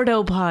not a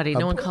porta potty.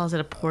 No one calls it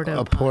a porta.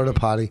 A porta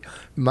potty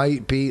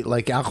might be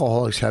like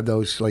alcoholics have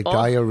those like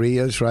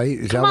diarrheas,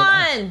 right? Come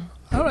on.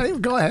 All right,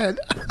 go ahead.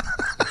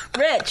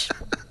 Rich.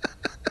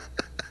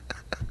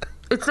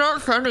 It's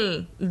not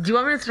funny. Do you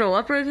want me to throw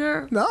up right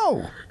here?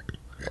 No.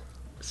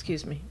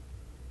 Excuse me.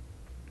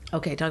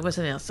 Okay, talk about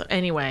something else. So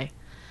anyway,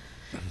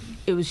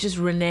 it was just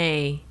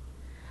Renee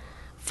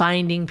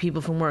finding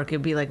people from work.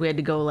 It'd be like we had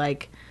to go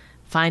like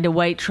find a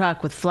white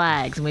truck with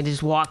flags, and we'd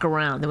just walk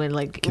around. Then we'd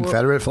like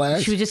Confederate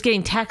flags. She was just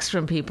getting texts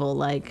from people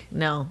like,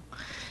 no,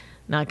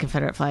 not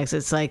Confederate flags.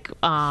 It's like,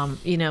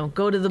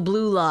 go to the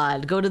blue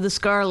lot, go to the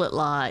scarlet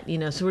lot.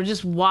 So we're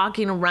just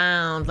walking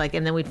around like,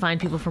 and then we'd find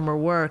people from her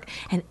work,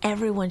 and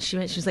everyone she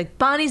met, she was like,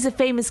 Bonnie's a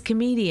famous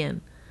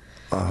comedian,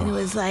 and it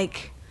was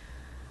like,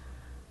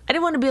 I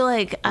didn't want to be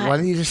like. Why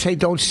don't you just say,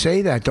 don't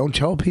say that? Don't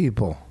tell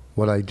people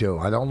what I do.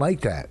 I don't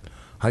like that.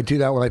 I do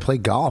that when I play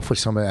golf with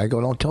somebody. I go,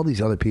 don't tell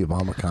these other people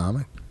I'm a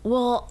comic.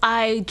 Well,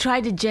 I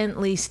tried to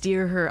gently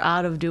steer her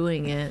out of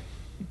doing it,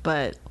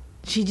 but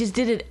she just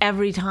did it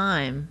every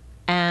time.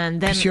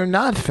 And then, because you're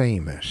not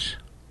famous.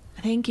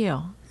 Thank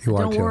you.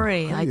 Don't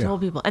worry. I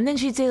told people. And then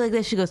she'd say like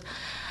this. She goes,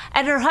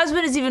 and her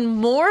husband is even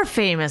more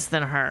famous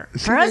than her.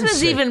 Her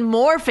husband's even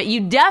more You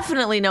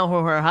definitely know who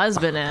her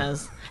husband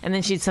is. And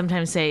then she'd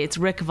sometimes say, it's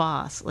Rick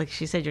Voss. Like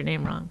she said your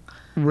name wrong.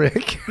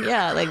 Rick.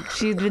 Yeah, like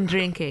she'd been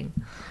drinking.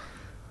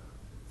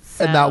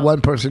 And not So-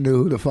 one person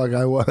knew who the fuck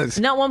I was.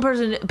 Not one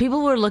person.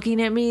 People were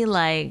looking at me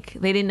like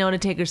they didn't know to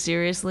take her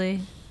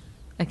seriously.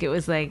 Like it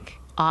was like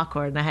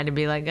awkward, and I had to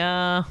be like,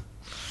 "Oh,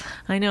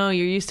 I know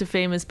you're used to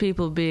famous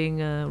people being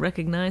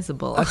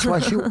recognizable." That's why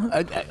she.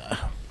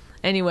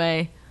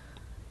 Anyway,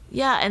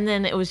 yeah, and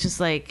then it was just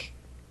like,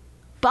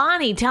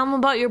 Bonnie, tell them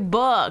about your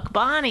book,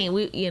 Bonnie.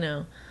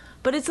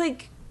 But it's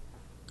like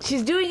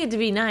she's doing it to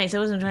be nice. I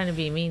wasn't trying to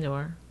be mean to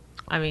her.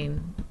 I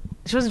mean,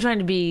 she wasn't trying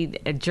to be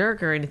a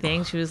jerk or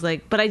anything. She was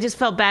like, but I just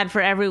felt bad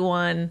for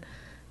everyone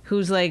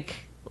who's like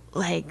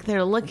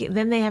they're looking.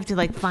 Then they have to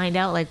like find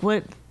out like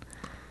what,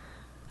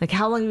 like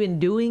how long you been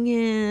doing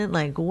it,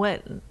 like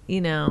what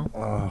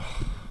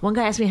One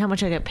guy asked me how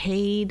much I got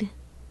paid.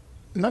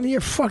 None of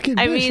your fucking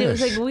I business. mean, it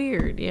was like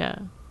weird. Yeah,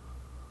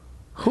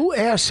 Who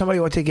asked somebody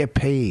what they get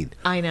paid?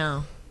 I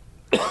know.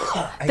 I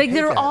Like hate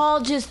they're that.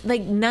 all just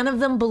like none of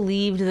them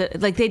believed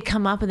that. Like they'd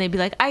come up and they'd be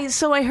like, I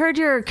heard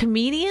you're a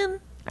comedian.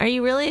 Are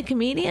you really a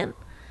comedian?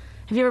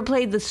 Have you ever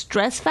played the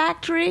Stress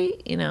Factory?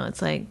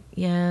 It's like,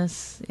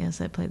 yes,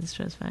 I played the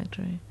Stress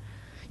Factory.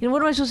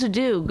 What am I supposed to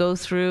do? Go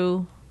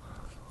through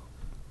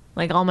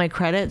like all my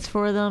credits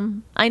for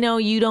them? I know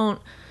you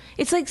don't.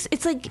 It's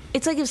like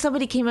if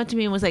somebody came up to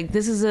me and was like,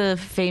 this is a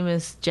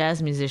famous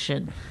jazz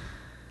musician.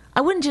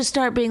 I wouldn't just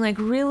start being like,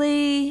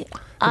 really?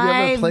 Have you ever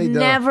I've played the-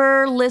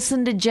 never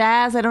listened to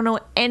jazz. I don't know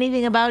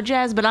anything about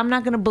jazz, but I'm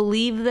not going to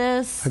believe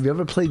this. Have you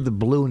ever played the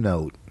Blue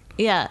Note?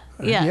 Yeah.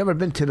 Have you ever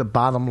been to the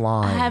Bottom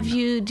Line? Have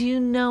you? Do you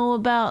know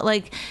about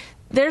like?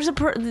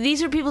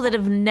 These are people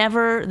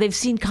that they've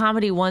seen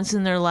comedy once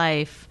in their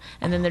life,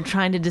 and then they're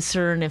trying to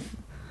discern if.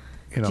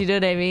 Do you know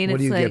what I mean? What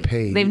do you like, get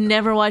paid? They've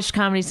never watched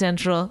Comedy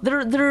Central.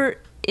 They're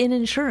in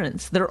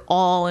insurance. They're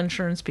all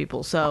insurance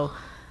people. So,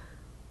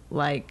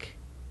 like,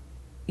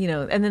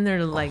 and then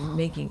they're like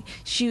making.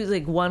 She was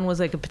like, one was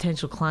like a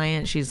potential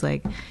client. She's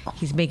like,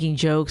 he's making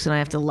jokes, and I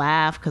have to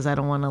laugh because I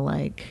don't want to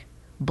like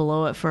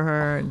blow it for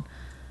her. And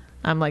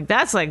I'm like,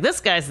 that's like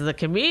this guy's the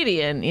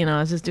comedian. I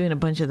was just doing a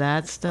bunch of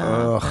that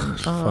stuff. Ugh,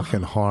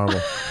 fucking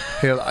horrible.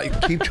 Here,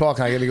 keep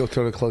talking. I got to go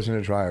throw the clothes in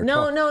the dryer.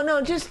 No, Talk.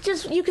 no.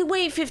 Just you could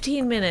wait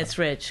 15 minutes,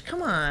 Rich.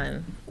 Come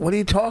on. What are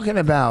you talking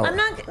about? I'm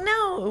not.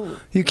 No.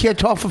 You can't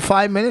talk for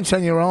 5 minutes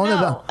on your own No,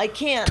 about. I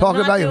can't. Talk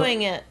I'm not about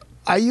doing it.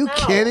 Are you No.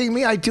 kidding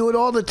me? I do it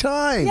all the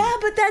time. Yeah,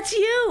 but that's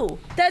you.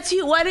 That's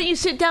you. Why don't you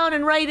sit down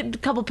and write a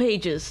couple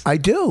pages? I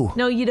do.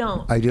 No, you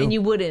don't. I do. And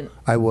you wouldn't.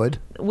 I would.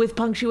 With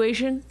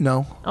punctuation?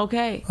 No.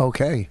 Okay.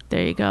 Okay.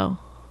 There you go.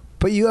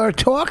 But you're a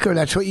talker.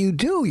 That's what you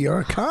do.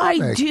 You're a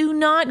comic. I do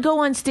not go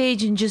on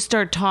stage and just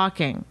start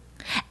talking.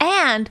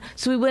 And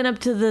so we went up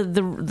to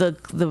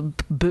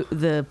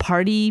the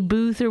party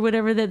booth or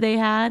whatever that they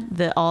had,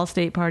 the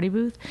Allstate party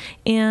booth,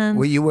 and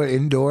Well, you were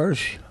indoors.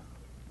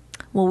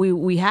 well,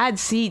 we had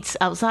seats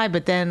outside,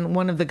 but then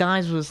one of the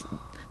guys was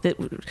that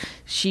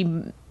she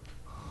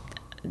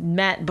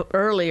met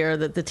earlier,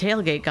 that the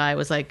tailgate guy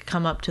was like,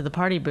 come up to the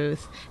party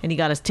booth, and he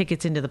got us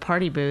tickets into the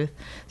party booth.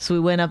 So we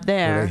went up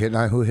there.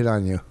 Who hit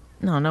on you?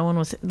 No one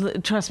was.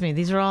 Trust me,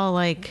 these are all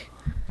like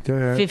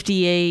They're-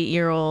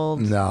 58-year-old,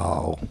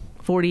 No.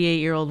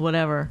 48-year-old,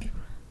 whatever.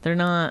 They're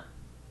not.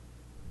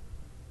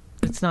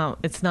 It's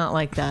not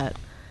like that.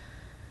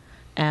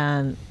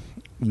 And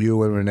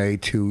You and Renee,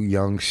 two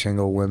young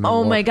single women.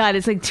 oh my God,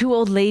 it's like two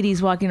old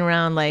ladies walking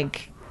around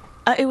like.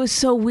 It was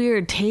so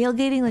weird,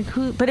 tailgating, like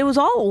who? But it was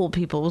all old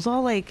people. It was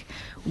all like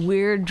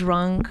weird,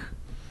 drunk.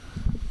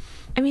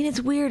 I mean, it's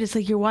weird. It's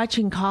like you're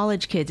watching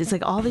college kids. It's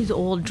like all these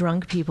old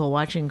drunk people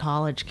watching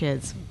college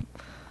kids.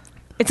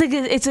 It's like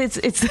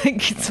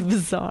it's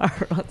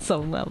bizarre on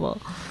some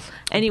level.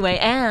 Anyway,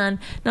 and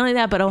not only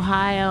that, but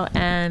Ohio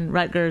and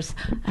Rutgers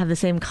have the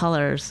same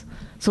colors.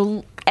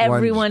 So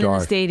everyone in the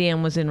dark.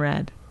 stadium was in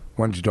red.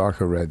 One's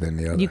darker red than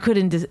the other. You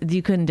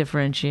couldn't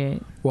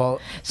differentiate.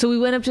 Well, So we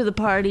went up to the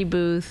party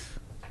booth,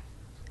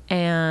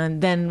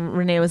 and then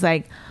Renee was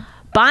like,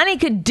 Bonnie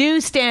could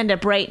do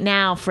stand-up right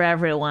now for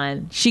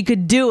everyone. She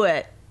could do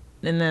it.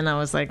 And then I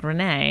was like,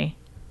 Renee.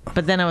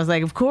 But then I was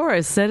like, of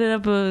course, set it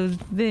up a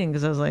thing.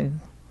 Because I was like,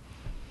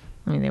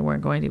 I mean, they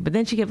weren't going to. But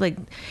then she kept like,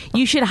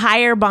 you should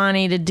hire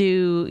Bonnie to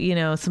do,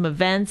 some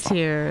events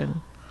here.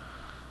 And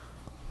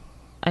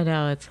I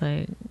know, it's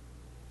like,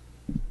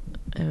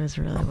 it was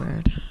really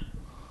weird.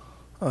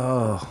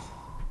 oh,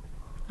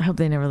 I hope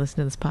they never listen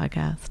to this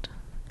podcast.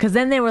 Because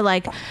then they were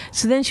like,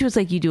 so then she was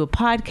like, you do a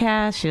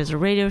podcast, she does a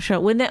radio show.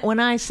 When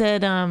I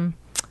said,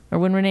 or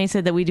when Renee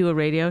said that we do a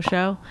radio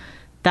show,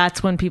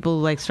 that's when people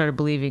like started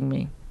believing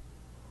me.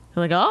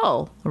 They're like,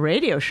 oh, a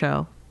radio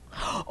show.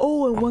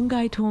 Oh, and one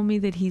guy told me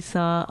that he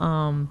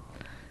saw,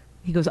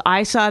 he goes,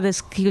 I saw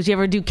this. He goes, you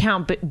ever do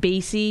Count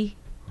Basie?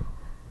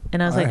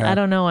 And I was I like, have. I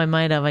don't know, I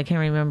might have, I can't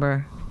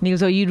remember. And he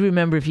goes, oh, you'd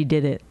remember if you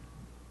did it.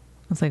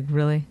 I was like,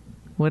 really?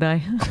 Would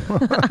I?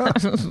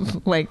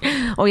 Like,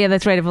 oh yeah,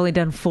 that's right. I've only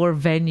done 4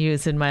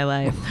 venues in my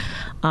life.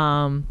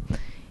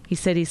 He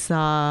said he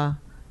saw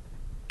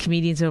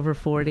Comedians Over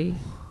 40.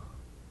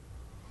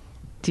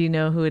 Do you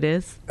know who it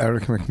is?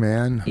 Eric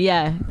McMahon.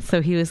 Yeah.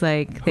 So he was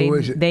like, Who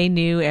is it? they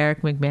knew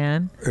Eric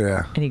McMahon.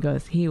 Yeah. And he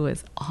goes, he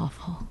was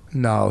awful.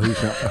 No,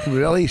 he's not.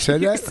 Really? He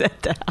said He that? said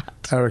that.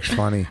 Eric's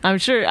funny. I'm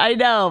sure. I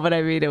know, but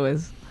I mean, it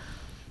was.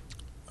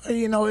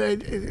 You know,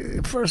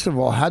 first of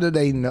all, how do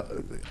they know?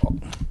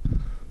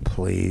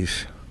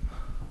 Please.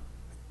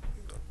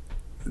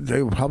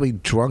 They were probably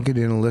drunk and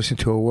didn't listen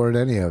to a word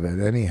any of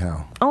it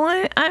anyhow.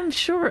 Oh, I'm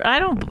sure. I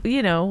don't,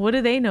 what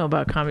do they know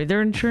about comedy?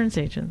 They're insurance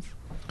agents.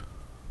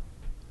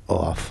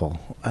 Awful.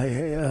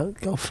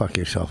 Go fuck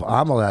yourself.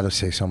 I'm allowed to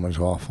say someone's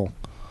awful.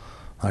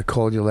 I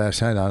called you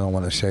last night. I don't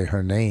want to say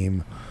her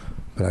name,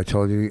 but I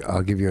told you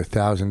I'll give you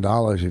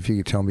 $1,000 if you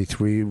could tell me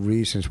 3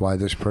 reasons why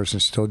this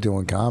person's still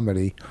doing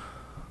comedy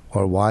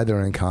or why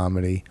they're in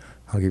comedy.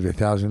 I'll give you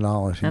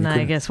 $1,000. And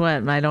I guess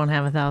what? I don't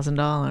have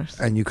 $1,000.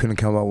 And you couldn't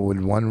come up with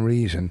one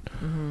reason.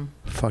 Mm-hmm.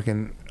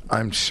 Fucking,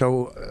 I'm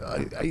so.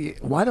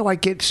 Why do I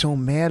get so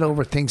mad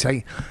over things?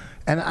 And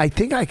I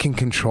think I can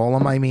control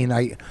them. I mean,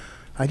 I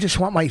just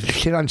want my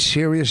shit on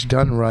Sirius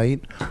done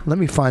right. Let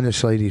me find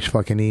this lady's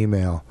fucking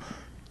email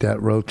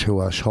that wrote to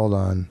us. Hold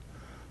on.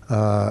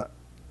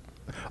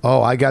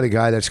 I got a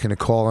guy that's going to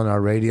call on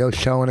our radio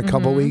show in a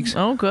couple weeks.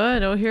 Oh,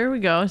 good. Oh, here we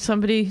go.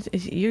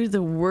 You're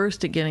the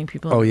worst at getting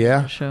people on the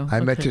radio show.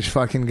 I met this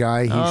fucking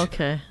guy.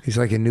 He's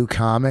like a new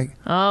comic.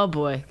 Oh,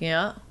 boy.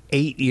 Yeah.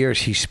 8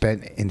 years he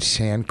spent in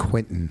San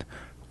Quentin,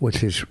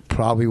 which is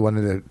probably one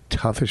of the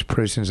toughest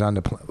prisons on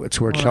the planet. It's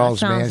where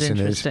Charles Manson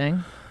is.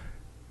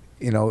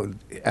 You know,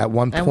 at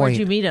one point. And where'd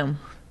you meet him?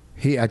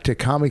 He at the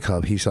comedy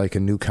club. He's like a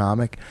new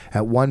comic.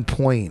 At one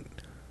point,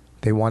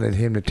 they wanted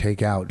him to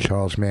take out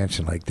Charles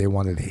Manson. Like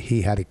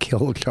he had to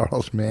kill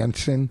Charles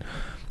Manson.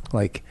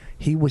 Like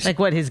he was like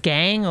what, his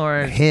gang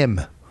or him?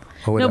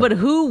 Or no, but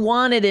who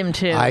wanted him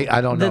to? I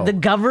don't know. The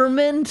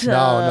government?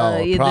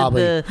 No,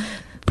 probably.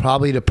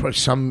 Probably the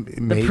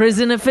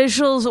prison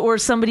officials or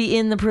somebody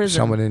in the prison.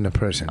 Someone in the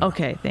prison.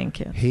 Okay,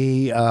 thank you.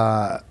 He.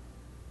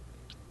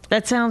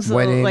 That sounds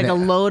like a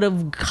load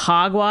of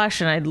hogwash,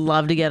 and I'd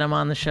love to get him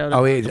on the show.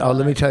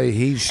 Let me tell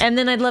you, and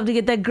then I'd love to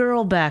get that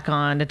girl back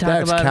on to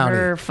talk about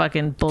her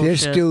fucking bullshit.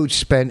 This dude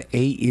spent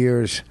 8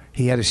 years.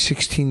 He had a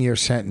 16-year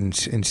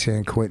sentence in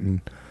San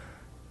Quentin.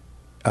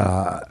 They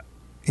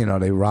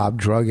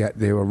robbed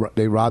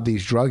they robbed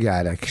these drug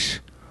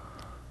addicts,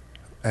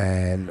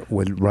 and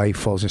with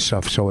rifles and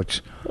stuff. So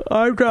it's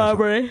armed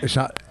robbery. It's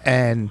not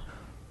and.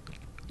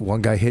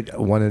 One guy hit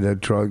one of the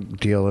drug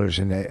dealers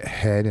in the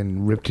head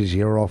and ripped his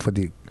ear off with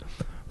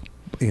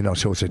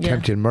so it's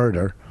attempted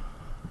murder.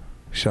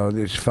 So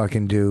this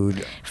fucking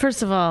dude.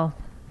 First of all,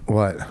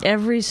 what?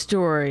 Every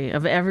story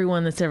of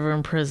everyone that's ever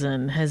in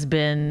prison has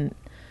been,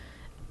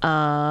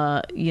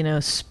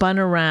 spun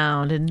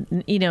around,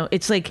 and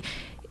it's like.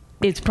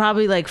 It's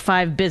probably like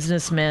 5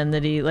 businessmen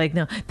that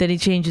he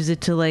changes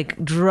it to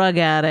like drug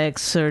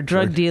addicts or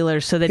drug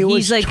dealers so that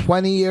he's like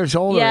 20 years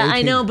old. Yeah,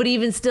 I know, but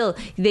even still,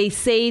 they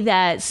say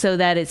that so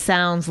that it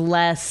sounds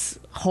less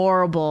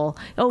horrible.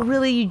 Oh,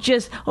 really?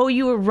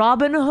 You were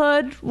Robin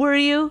Hood, were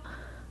you?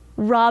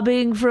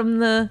 Robbing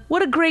from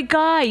what a great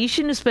guy. You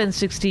shouldn't have spent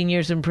 16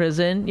 years in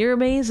prison. You're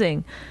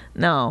amazing.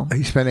 No.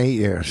 He spent 8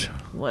 years.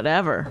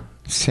 Whatever.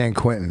 San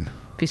Quentin.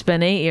 If he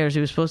spent 8 years,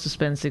 he was supposed to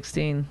spend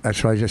 16.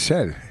 That's what I just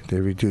said. They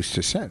reduced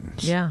the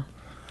sentence. Yeah.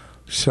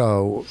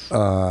 So,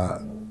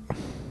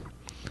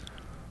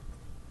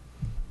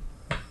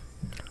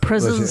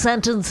 prison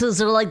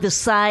sentences are like the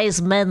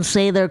size men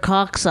say their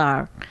cocks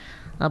are.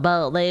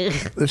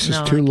 This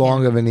is too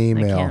long of an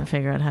email. I can't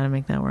figure out how to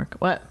make that work.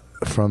 What?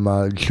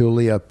 From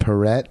Julia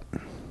Perrette.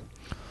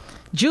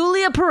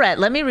 Julia Perrette.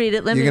 Let me read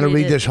it. You're going to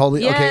read this whole...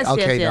 Yes,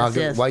 okay.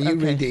 Yes. While you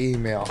read the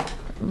email.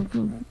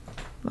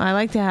 I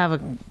like to have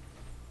an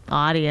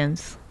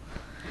audience.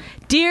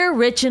 Dear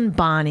Rich and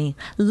Bonnie,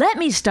 let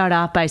me start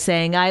off by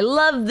saying I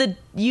love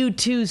you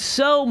two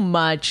so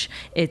much.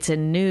 It's a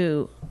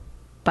new,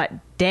 but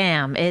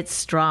damn, it's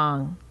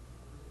strong.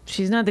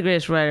 She's not the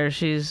greatest writer.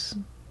 She's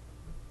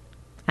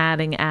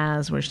adding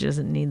as where she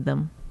doesn't need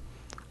them.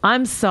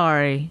 I'm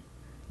sorry,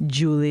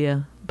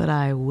 Julia, but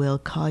I will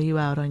call you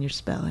out on your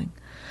spelling.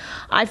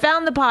 I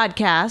found the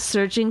podcast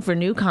searching for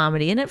new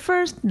comedy, and at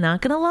first,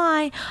 not gonna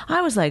lie,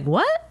 I was like,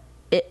 what?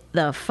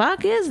 The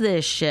fuck is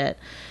this shit?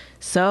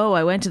 So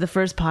I went to the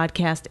first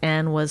podcast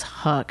and was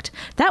hooked.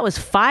 That was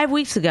 5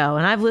 weeks ago,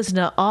 and I've listened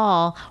to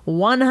all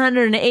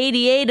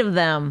 188 of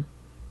them.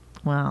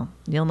 Well,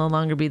 you'll no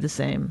longer be the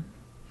same.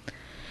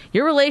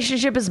 Your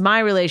relationship is my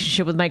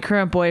relationship with my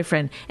current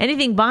boyfriend.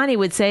 Anything Bonnie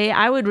would say,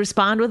 I would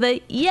respond with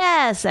a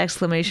yes!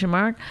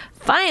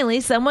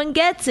 Finally, someone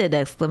gets it!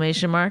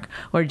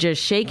 Or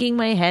just shaking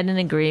my head in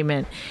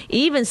agreement.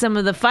 Even some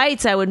of the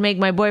fights I would make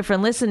my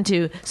boyfriend listen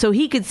to so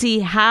he could see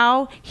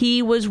how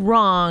he was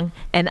wrong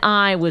and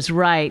I was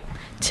right.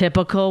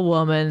 Typical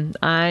woman,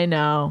 I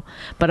know.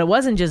 But it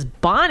wasn't just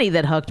Bonnie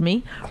that hooked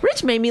me.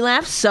 Rich made me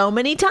laugh so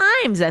many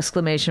times!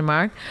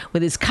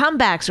 With his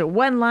comebacks or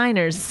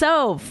one-liners.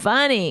 So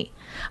funny.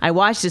 I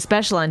watched a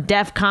special on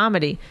Def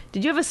Comedy.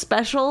 Did you have a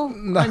special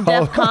on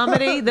Def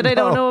Comedy that I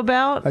don't know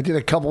about? I did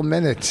a couple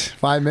minutes,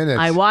 5 minutes.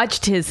 I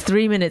watched his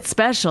 3-minute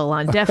special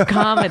on Def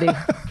Comedy.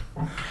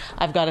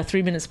 I've got a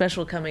 3-minute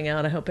special coming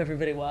out. I hope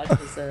everybody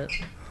watches it.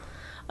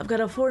 I've got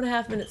a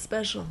 4.5-minute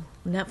special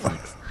on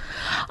Netflix.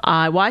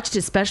 I watched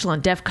his special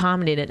on Def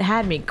Comedy, and it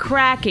had me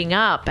cracking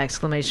up! !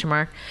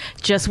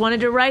 Just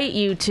wanted to write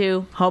you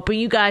two, hoping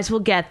you guys will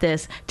get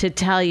this, to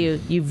tell you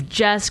you've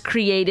just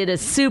created a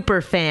super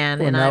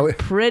fan, and I'm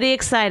pretty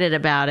excited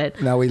about it.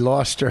 Now we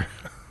lost her.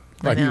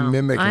 By you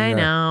mimicking her. I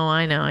know.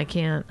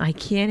 I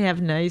can't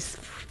have nice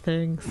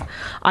things.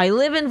 I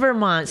live in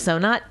Vermont, so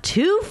not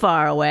too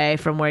far away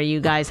from where you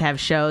guys have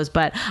shows,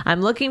 but I'm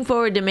looking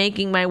forward to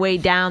making my way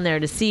down there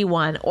to see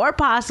one, or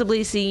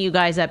possibly see you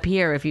guys up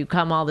here if you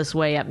come all this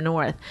way up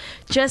north.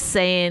 Just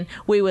saying,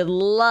 we would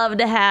love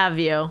to have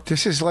you.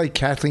 This is like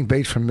Kathleen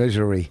Bates from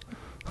Misery.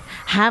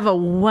 Have a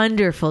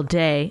wonderful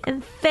day,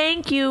 and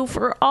thank you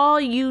for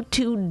all you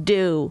two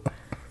do.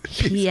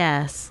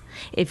 P.S.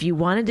 If you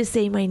wanted to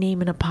say my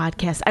name in a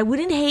podcast, I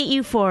wouldn't hate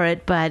you for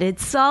it, but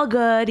it's all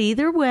good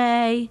either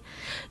way.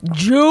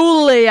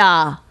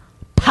 Julia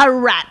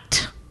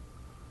Perrette.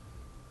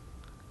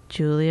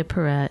 Julia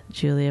Perrette.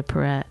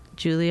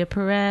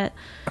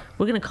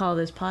 We're going to call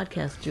this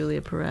podcast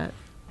Julia Perrette.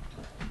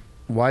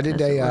 Why did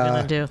That's what we're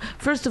going to do.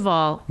 First of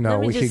all, no,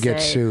 we could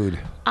get sued.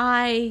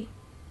 I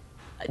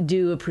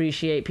do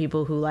appreciate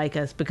people who like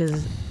us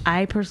because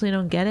I personally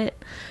don't get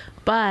it.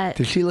 But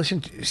did she listen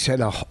to,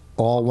 said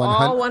all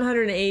 100? All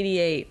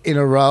 188 in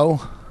a row?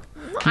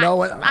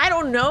 No, I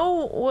don't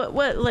know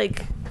what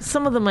like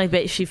some of them I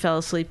bet she fell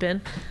asleep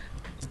in.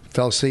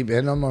 Fell asleep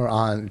in them or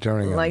on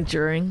during them? Like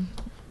during.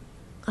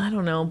 I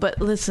don't know, but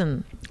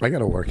listen. I got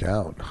to work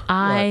out.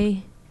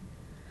 I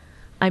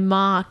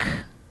mock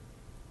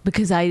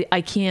because I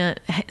can't.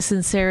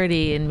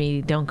 Sincerity and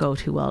me don't go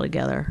too well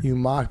together. You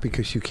mock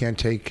because you can't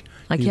take.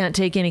 I can't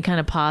take any kind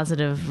of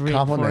positive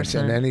compliments,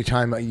 reinforcement. and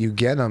anytime you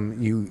get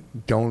them, you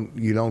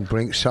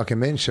don't suck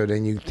them in. So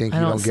then you think you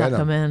don't get them. I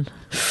don't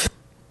suck them in.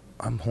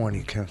 I'm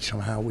horny. Can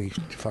somehow we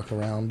fuck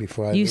around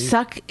before I You leave?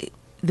 suck.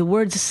 The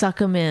words "suck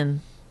them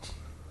in."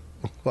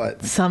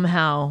 What?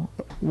 Somehow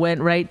went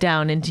right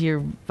down into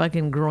your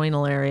fucking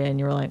groinal area, and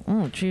you were like,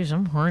 "Oh, geez,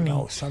 I'm horny."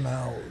 No,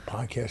 somehow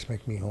podcasts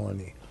make me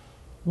horny.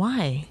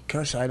 Why?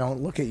 Because I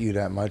don't look at you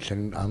that much,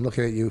 and I'm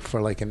looking at you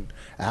for like an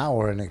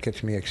hour, and it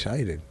gets me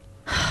excited.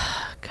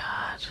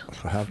 God.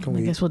 So how can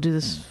I guess we'll do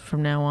this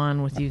from now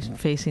on with you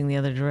facing the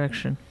other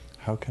direction.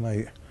 How could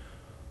I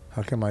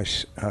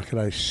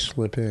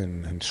slip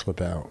in and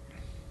slip out?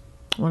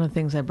 One of the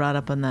things I brought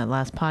up on that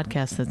last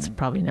podcast that's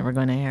probably never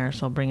going to air,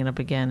 so I'll bring it up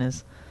again,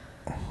 is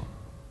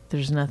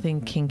there's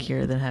nothing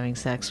kinkier than having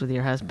sex with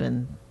your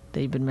husband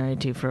that you've been married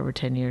to for over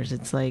 10 years.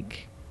 It's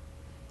like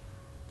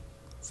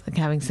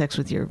having sex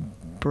with your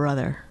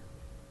brother.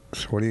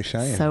 So what are you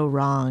saying? So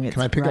wrong. It's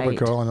Can I pick right. up a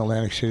girl in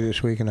Atlantic City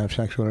this week and have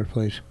sex with her,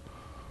 please?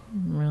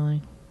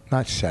 Really?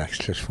 Not sex,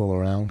 just fool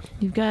around.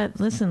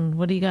 Listen,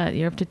 what do you got?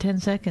 You're up to 10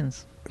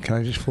 seconds. Can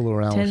I just fool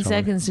around 10 with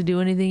someone? seconds to do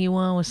anything you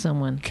want with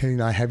someone.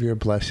 Can I have your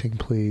blessing,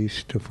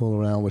 please, to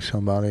fool around with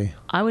somebody?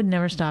 I would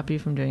never stop you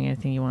from doing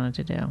anything you wanted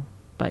to do.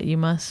 But you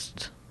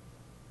must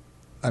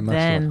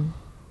then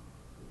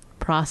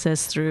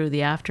process through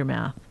the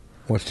aftermath.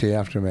 What's the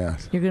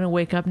aftermath? You're going to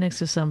wake up next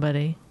to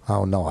somebody.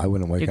 Oh, no, I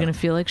wouldn't wake up. You're going to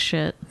feel like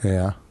shit.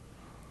 Yeah.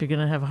 You're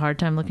going to have a hard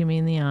time looking me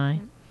in the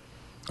eye.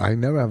 I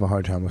never have a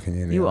hard time looking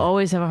you in the eye. You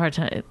always have a hard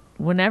time.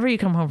 Whenever you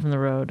come home from the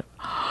road.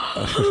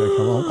 That's because I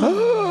come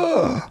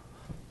home.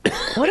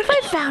 What if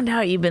I found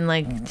out you've been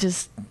like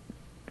just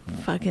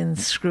fucking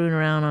screwing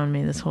around on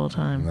me this whole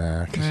time?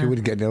 Nah, because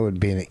there would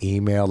be an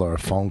email or a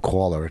phone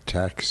call or a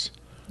text.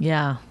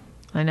 Yeah,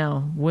 I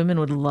know. Women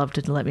would love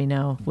to let me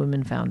know if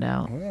women found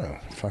out. Oh,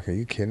 fuck, are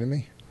you kidding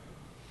me?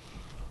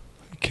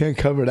 You can't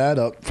cover that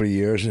up for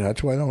years.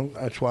 That's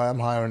why I'm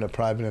hiring a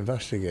private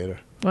investigator.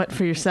 What,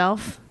 for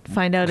yourself?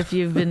 Find out if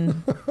you've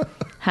been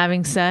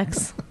having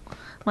sex?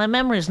 My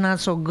memory's not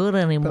so good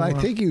anymore. But I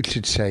think you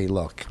should say,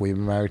 look, we've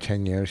been married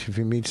 10 years. If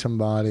you meet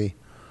somebody,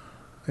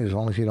 as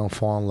long as you don't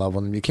fall in love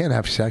with them, you can't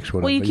have sex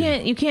with them. Well,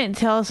 you can't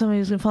tell somebody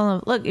who's going to fall in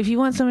love. Look, if you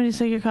want somebody to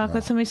suck your cock,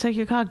 let somebody suck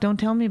your cock. Don't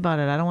tell me about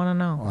it. I don't want to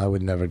know. I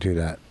would never do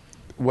that.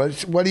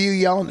 What are you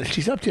yelling?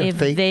 She's up to if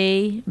fake.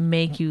 They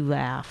make you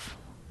laugh,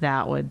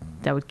 that would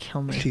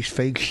kill me. She's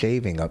fake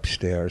shaving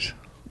upstairs.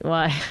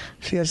 Why?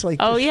 She has like.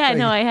 Oh yeah,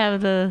 no, I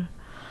have the.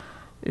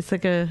 It's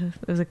like it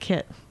was a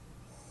kit.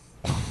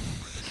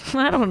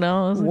 I don't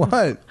know.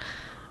 What?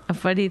 A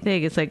funny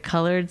thing. It's like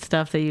colored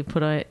stuff that you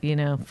put on,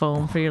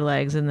 foam for your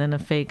legs, and then a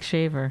fake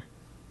shaver.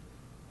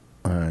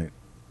 All right.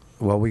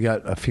 Well, we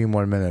got a few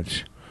more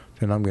minutes.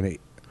 Then I'm gonna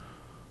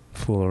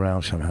fool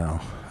around somehow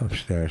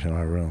upstairs in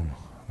our room.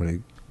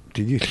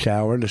 Did you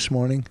shower this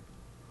morning?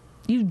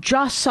 You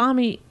just saw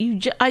me.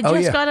 I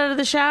just got out of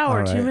the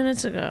shower right. 2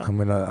 minutes ago.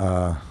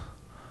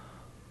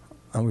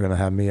 I'm gonna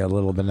have me a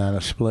little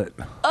banana split.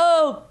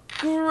 Oh,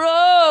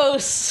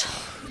 gross!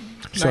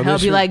 So I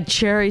hope you like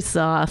cherry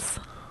sauce.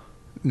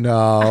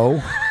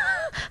 No.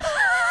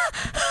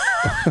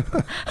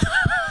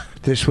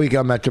 This week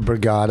I'm at the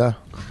Brigada.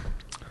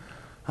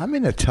 I'm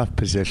in a tough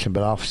position,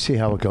 but I'll see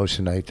how it goes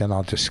tonight. Then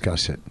I'll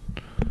discuss it.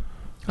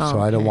 Oh, So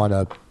I don't okay. want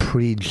to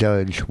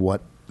prejudge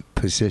what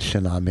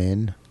position I'm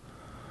in.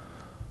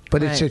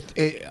 But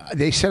Right.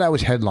 they said I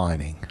was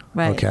headlining.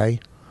 Right. Okay.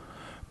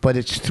 But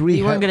it's three.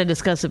 You weren't going to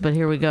discuss it, but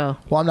here we go.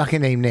 Well, I'm not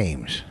going to name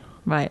names.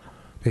 Right.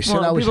 They said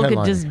I was people headlining.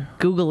 could just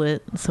Google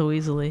it so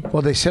easily.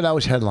 Well, they said I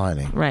was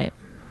headlining, Right.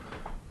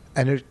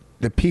 and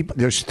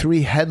there's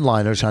three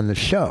headliners on the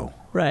show.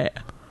 Right.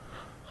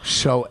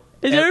 So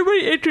Is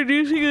everybody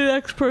introducing the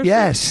next person?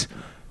 yes,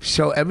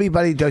 so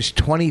everybody does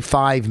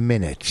 25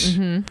 minutes,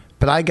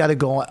 but I got to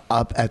go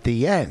up at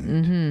the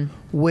end,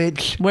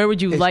 which Where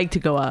would you is- like to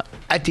go up?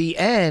 at the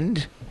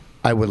end,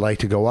 I would like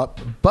to go up,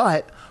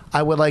 but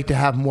I would like to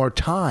have more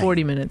time.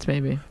 40 minutes,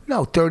 maybe.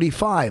 No,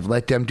 35.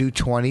 Let them do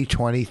 20,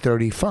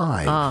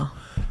 35. Ah.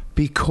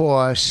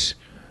 Because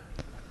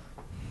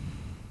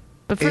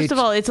But first of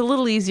all, it's a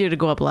little easier to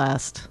go up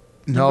last.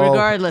 no,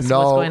 Regardless no,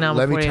 of what's going on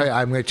let me before tell you. you.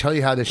 I'm going to tell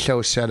you how the show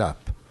is set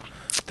up.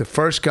 The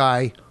first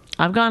guy.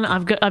 I've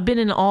been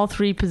in all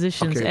three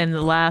positions, Okay. and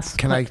the last.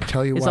 Can I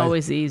tell you is why?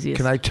 always the easiest.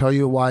 Can I tell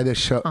you why this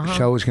show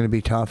is going to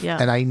be tough? Yeah.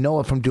 And I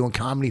know it from doing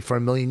comedy for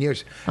a million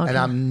years, Okay. and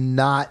I'm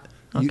not.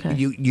 Okay.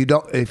 You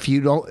don't.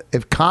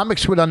 If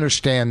comics would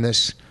understand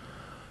this,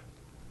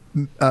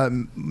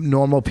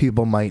 normal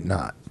people might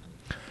not.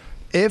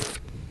 If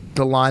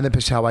the lineup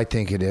is how I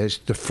think it is,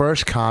 the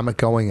first comic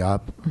going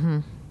up,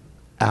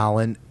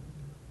 Alan,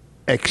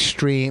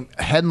 extreme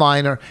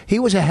headliner. He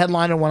was a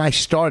headliner when I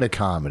started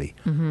comedy.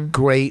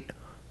 Great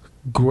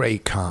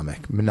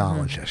comic,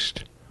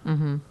 monologist.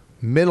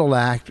 Middle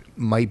act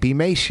might be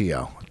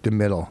Maceo, the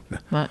middle.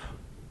 What?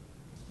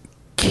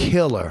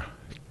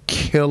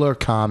 Killer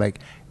comic,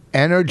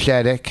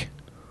 energetic,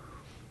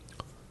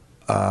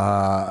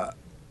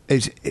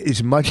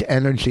 is much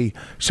energy.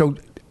 So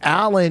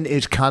Alan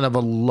is kind of a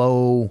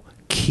low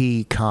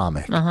key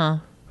comic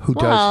who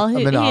Well, does.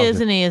 he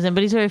is and he isn't,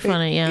 but he's very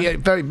funny. Yeah.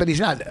 but he's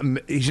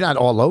not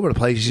all over the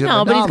place. He's a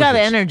No, but he's got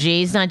monologist. energy.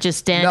 He's not just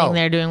standing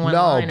there doing one.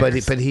 No, but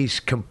he's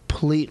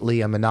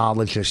completely a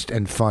monologist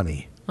and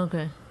funny.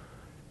 Okay.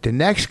 The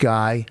next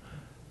guy,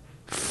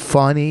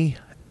 funny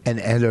and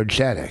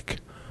energetic.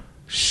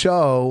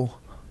 So,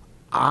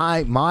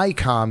 my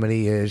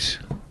comedy is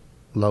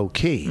low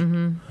key.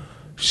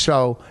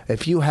 So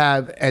if you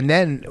have, and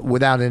then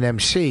without an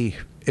MC,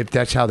 if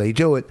that's how they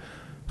do it,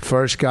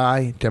 first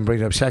guy then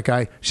brings up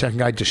second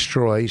guy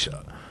destroys,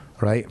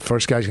 right?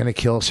 First guy's going to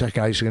kill, second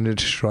guy's going to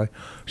destroy.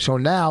 So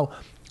now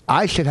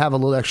I should have a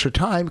little extra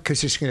time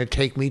because it's going to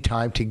take me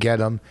time to get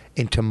them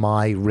into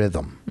my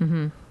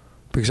rhythm.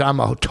 Because I'm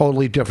a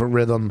totally different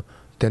rhythm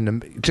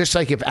than just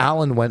like if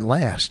Alan went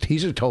last,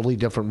 he's a totally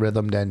different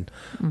rhythm than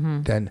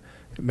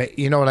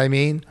you know what I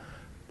mean?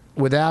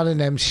 Without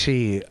an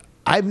MC,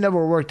 I've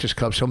never worked this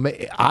club, so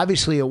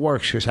obviously it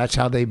works because that's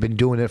how they've been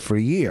doing it for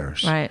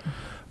years. Right.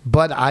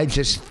 But I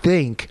just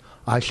think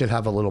I should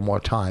have a little more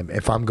time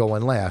if I'm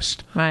going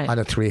last Right. on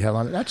a 3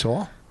 headline. That's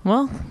all.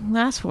 Well,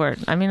 ask for it.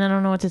 I mean, I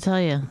don't know what to tell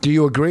you. Do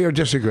you agree or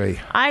disagree?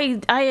 I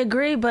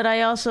agree, but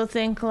I also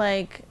think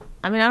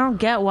I don't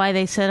get why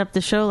they set up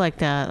the show like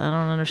that. I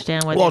don't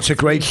understand why. Well, it's a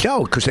great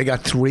show because they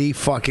got 3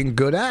 fucking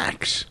good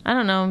acts. I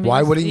don't know.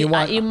 Why wouldn't you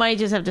want- You might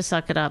just have to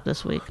suck it up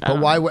this week. But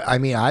why would I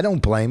mean? I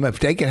don't blame them if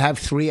they could have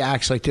 3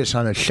 acts like this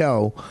on a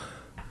show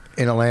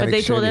in Atlantic But they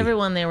City. told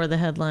everyone they were the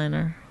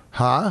headliner.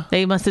 Huh?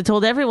 They must have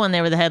told everyone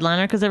they were the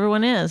headliner because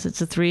everyone is.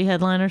 It's a 3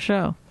 headliner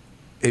show.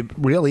 It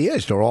really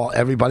is.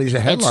 Everybody's a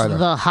headliner. It's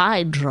the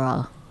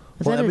Hydra.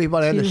 Is Well, that a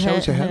everybody on the 2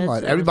 show's a heads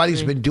headliner. or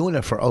Everybody's 3? been doing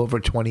it for over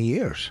 20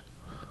 years.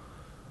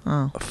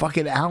 Oh.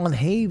 Fucking Alan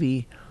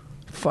Havey.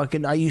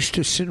 I used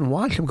to sit and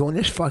watch him going,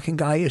 this fucking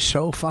guy is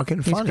so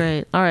fucking He's funny.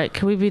 great. All right,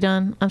 can we be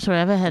done? I'm sorry, I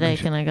have a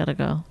headache and I gotta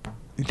go.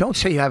 Don't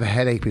say you have a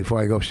headache before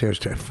I go upstairs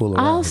to fool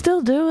around. I'll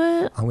still do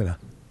it. I'm going to.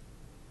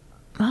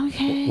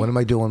 Okay. What am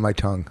I doing with my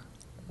tongue?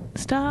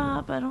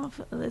 Stop. I don't.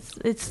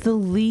 It's the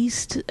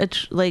least.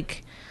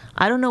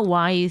 I don't know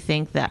why you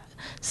think that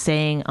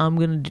saying I'm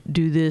gonna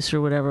do this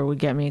or whatever would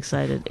get me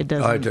excited. It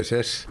doesn't. Oh, does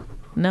this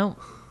No.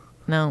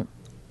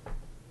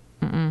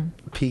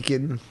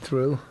 peeking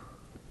through?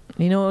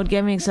 You know what would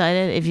get me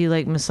excited if you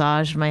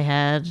massaged my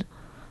head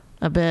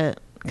a bit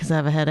because I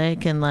have a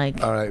headache and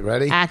All right,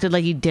 ready? acted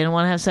like you didn't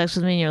want to have sex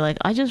with me and you're like,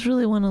 I just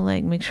really want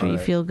to make sure All you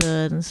right. feel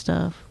good and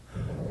stuff.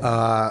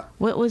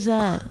 What was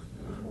that?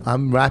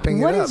 I'm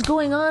wrapping What it up. is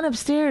going on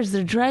upstairs?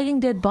 They're dragging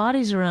dead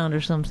bodies around or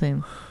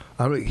something.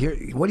 What are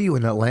you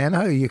in Atlanta?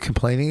 Are you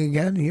complaining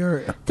again?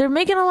 They're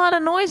making a lot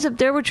of noise up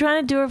there. We're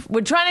trying to do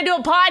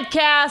a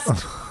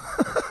podcast.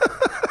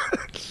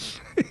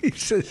 He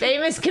says-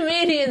 Famous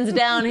comedians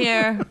down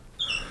here.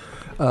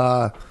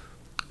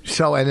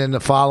 So, and then the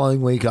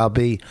following week, I'll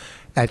be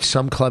at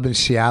some club in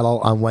Seattle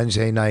on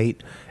Wednesday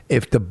night.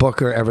 If the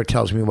booker ever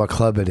tells me what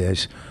club it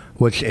is,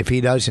 which if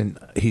he doesn't,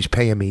 he's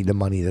paying me the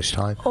money this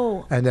time.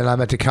 Oh. And then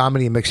I'm at the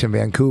Comedy Mix in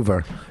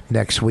Vancouver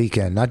next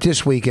weekend. Not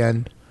this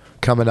weekend,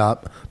 coming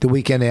up. The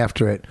weekend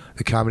after it,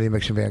 the Comedy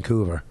Mix in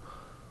Vancouver.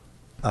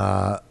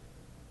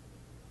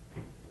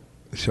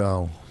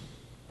 So,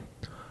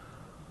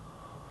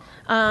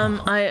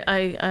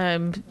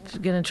 I'm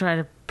gonna try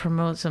to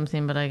promote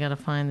something, but I gotta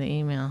find the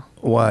email.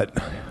 What?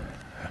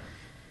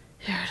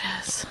 Here it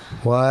is.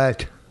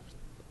 What?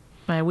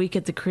 My week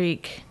at the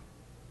Creek.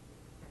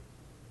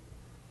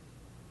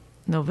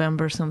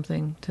 November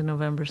something to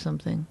November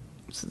something.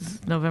 This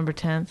is November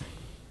 10th.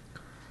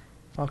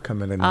 I'll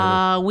come in a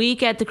minute.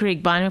 Week at the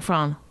Creek, Bonnie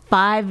McFarlane.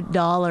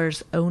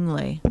 $5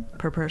 only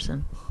per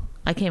person.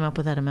 I came up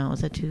with that amount.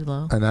 Was that too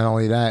low? And not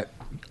only that,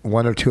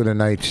 one or two of the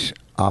nights,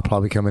 I'll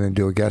probably come in and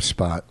do a guest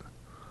spot.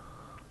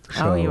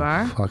 Oh, you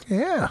are? Fuck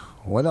yeah.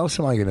 What else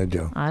am I going to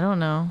do? I don't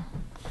know.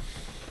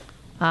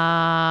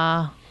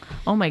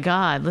 Oh my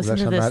God! Listen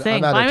to this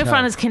thing. Bonnie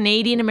McFarlane is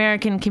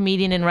Canadian-American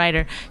comedian and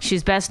writer.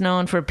 She's best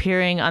known for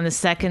appearing on the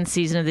second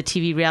season of the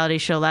TV reality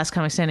show Last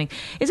Comic Standing.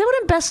 Is that what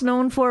I'm best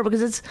known for?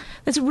 Because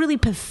it's really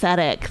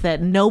pathetic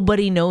that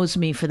nobody knows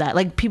me for that.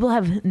 Like, people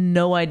have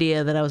no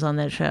idea that I was on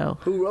that show.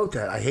 Who wrote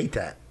that? I hate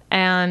that.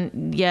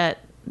 And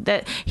yet,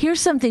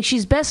 here's something.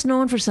 She's best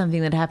known for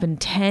something that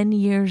happened 10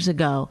 years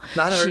ago.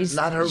 Not her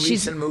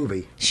recent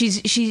movie.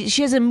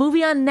 She has a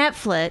movie on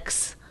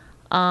Netflix.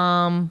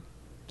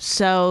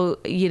 So,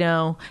 you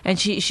know, and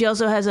she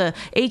also has a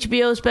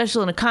HBO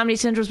special and a Comedy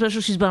Central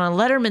special. She's been on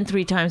Letterman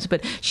 3 times,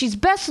 but she's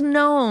best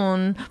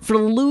known for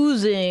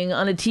losing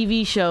on a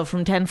TV show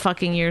from 10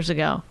 fucking years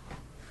ago.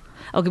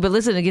 Okay, but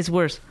listen, it gets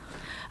worse.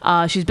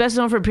 She's best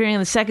known for appearing in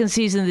the second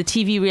season of the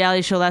TV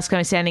reality show Last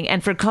Comic Standing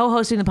and for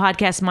co-hosting the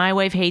podcast My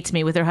Wife Hates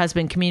Me with her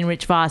husband, comedian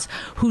Rich Voss,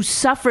 who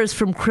suffers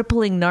from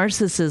crippling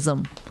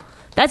narcissism.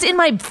 That's in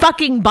my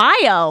fucking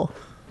bio.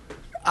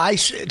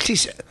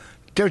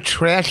 They're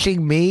trashing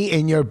me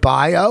in your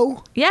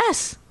bio?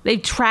 Yes. They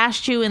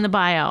trashed you in the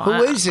bio.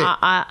 Who is it?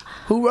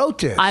 Who wrote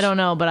this? I don't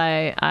know, but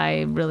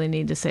I really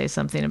need to say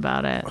something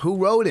about it. Who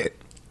wrote it?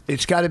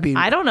 It's got to be...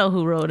 I don't know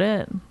who wrote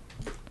it.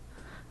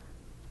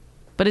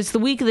 But it's the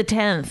week of the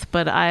 10th,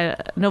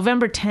 but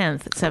November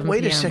 10th at 7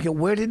 Wait p.m. a second.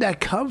 Where did that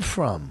come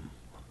from?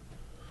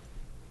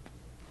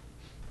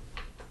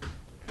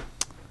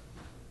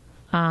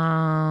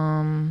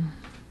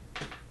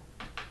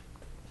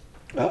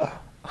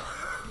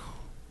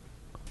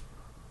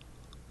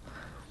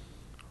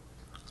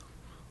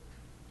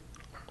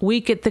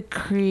 Week at the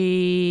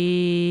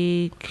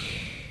Creek.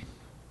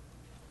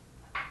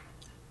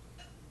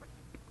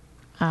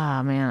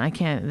 Ah, man, I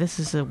can't. This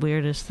is the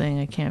weirdest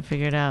thing. I can't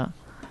figure it out.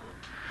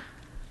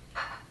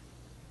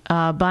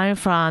 Bonnie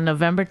McFarlane,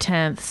 November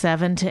 10th,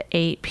 7 to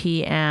 8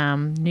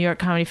 p.m. New York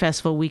Comedy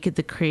Festival, Week at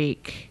the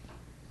Creek.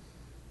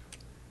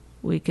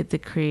 Week at the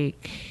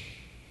Creek.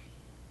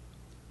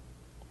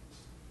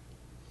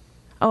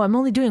 Oh, I'm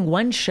only doing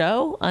one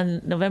show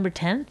on November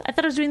 10th? I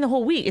thought I was doing the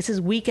whole week. It says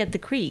Week at the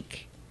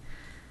Creek.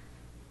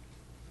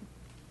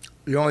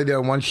 You only did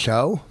one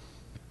show?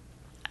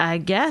 I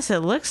guess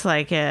it looks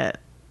like it.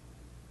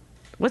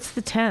 What's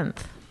the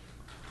 10th?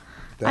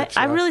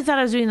 I really thought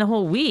I was doing the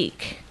whole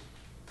week.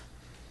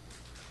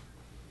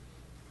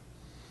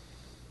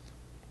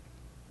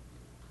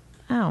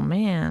 Oh,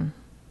 man.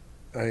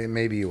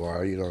 Maybe you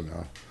are. You don't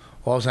know.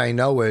 All I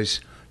know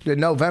is the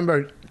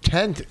November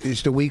 10th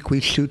is the week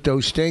we shoot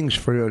those things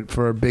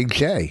for Big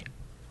J.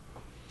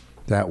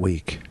 That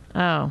week.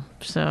 Oh,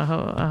 so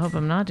I hope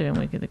I'm not doing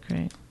Week at the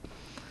Creek.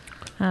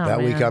 Oh, that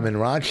man. week I'm in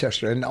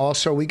Rochester. And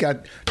also we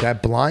got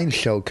that blind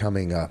show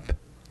coming up.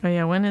 Oh,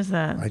 yeah. When is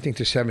that? I think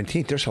the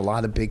 17th. There's a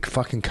lot of big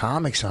fucking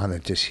comics on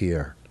it this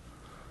year.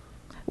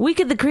 Week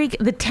at the Creek,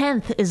 the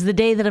 10th is the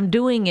day that I'm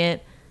doing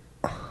it.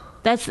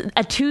 That's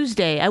a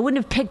Tuesday. I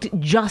wouldn't have picked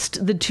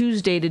just the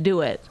Tuesday to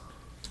do it.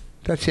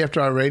 That's after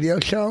our radio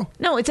show?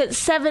 No, it's at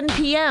 7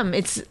 p.m.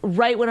 It's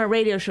right when our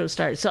radio show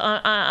starts. So,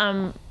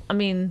 I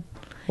mean,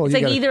 well, it's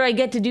like either I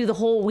get to do the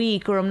whole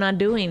week or I'm not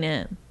doing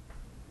it.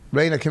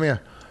 Raina, come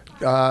here.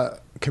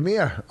 Come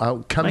here.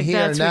 Come like, here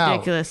that's now. That's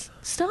ridiculous.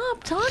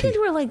 Stop talking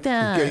to her like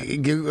that.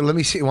 Let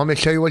me see. Want me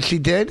to show you what she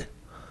did? Do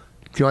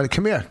you want to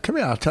come here? Come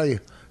here. I'll tell you.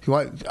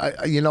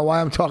 You know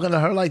why I'm talking to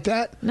her like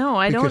that? No,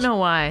 I don't know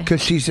why.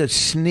 Because she's a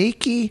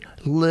sneaky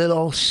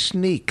little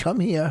sneak.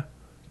 Come here.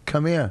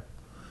 Come here.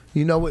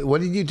 You know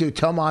what did you do?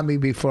 Tell Mommy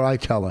before I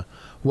tell her.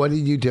 What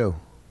did you do?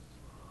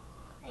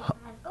 I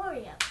had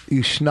Oreos.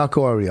 You snuck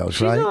Oreos,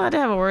 She's right? She's allowed to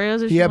have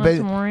Oreos if she wants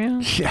some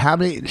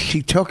Oreos.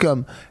 She took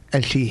them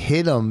and she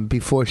hid them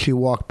before she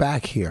walked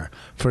back here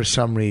for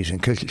some reason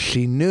because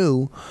she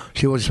knew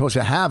she wasn't supposed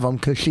to have them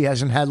because she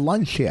hasn't had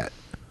lunch yet.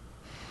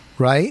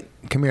 Right?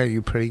 Come here,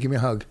 you pretty. Give me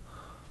a hug.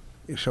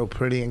 You're so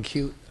pretty and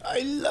cute. I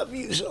love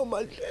you so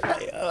much.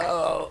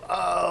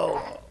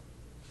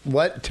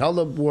 What? Tell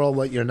the world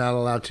what you're not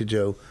allowed to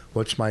do.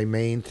 What's my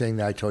main thing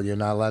that I told you you're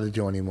not allowed to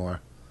do anymore?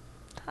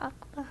 Talk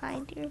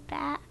behind your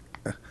back.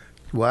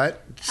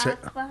 What?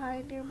 Talk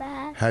behind your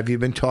back. Have you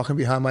been talking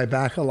behind my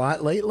back a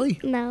lot lately?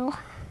 No.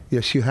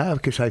 Yes, you have,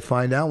 because I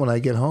find out when I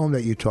get home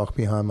that you talk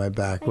behind my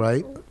back,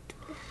 right?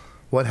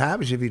 What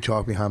happens if you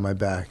talk behind my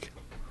back?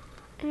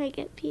 I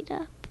get beat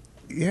up.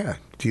 Yeah.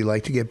 Do you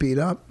like to get beat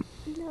up?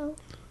 No.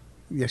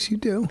 Yes, you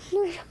do.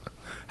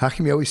 How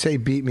come you always say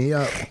beat me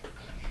up?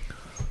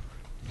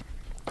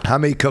 How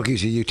many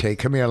cookies do you take?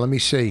 Come here, let me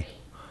see.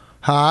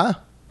 Huh?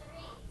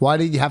 Why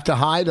did you have to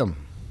hide them?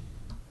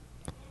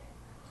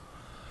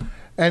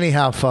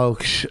 Anyhow,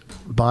 folks,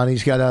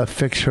 Bonnie's got to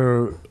fix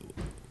her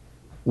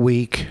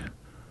week,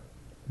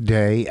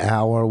 day,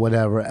 hour,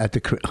 whatever.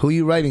 Who are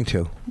you writing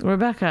to?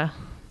 Rebecca.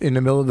 In the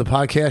middle of the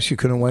podcast, you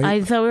couldn't wait?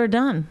 I thought we were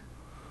done.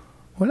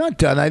 We're not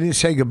done. I didn't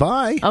say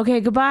goodbye.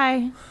 Okay,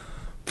 goodbye.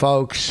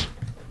 Folks,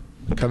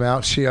 come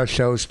out, see our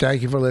shows.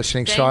 Thank you for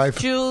listening. Thanks, Sorry for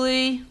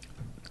Julie.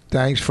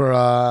 Thanks for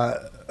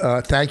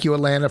thank you,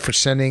 Atlanta, for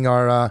sending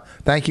our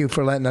thank you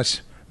for letting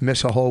us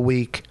miss a whole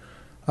week.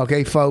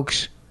 Okay,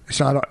 folks,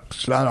 it's not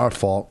our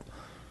fault.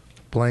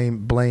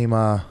 Blame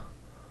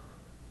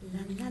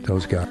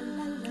those guys.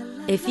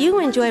 If you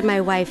enjoyed My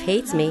Wife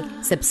Hates Me,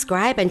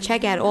 subscribe and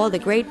check out all the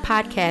great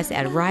podcasts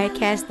at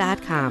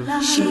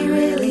riotcast.com. She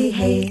really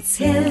hates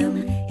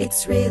him,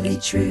 it's really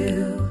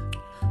true.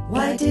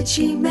 Why did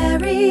she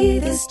marry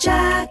this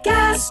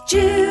jackass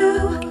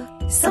Jew?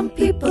 Some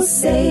people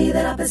say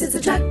that opposites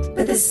attract,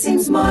 but this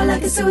seems more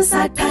like a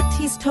suicide pact.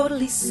 He's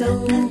totally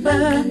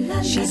sober,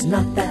 she's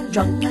not that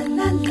drunk.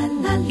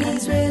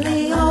 He's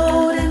really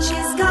old and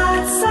she's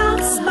got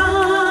some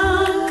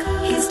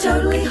spunk. He's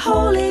totally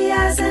holy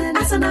as an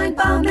asinine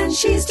bomb, and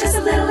she's just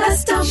a little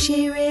less dumb.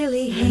 She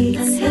really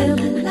hates him,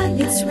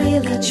 it's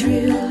really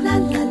true.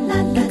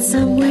 But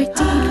somewhere deep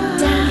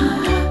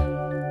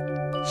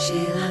down, she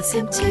loves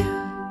him too.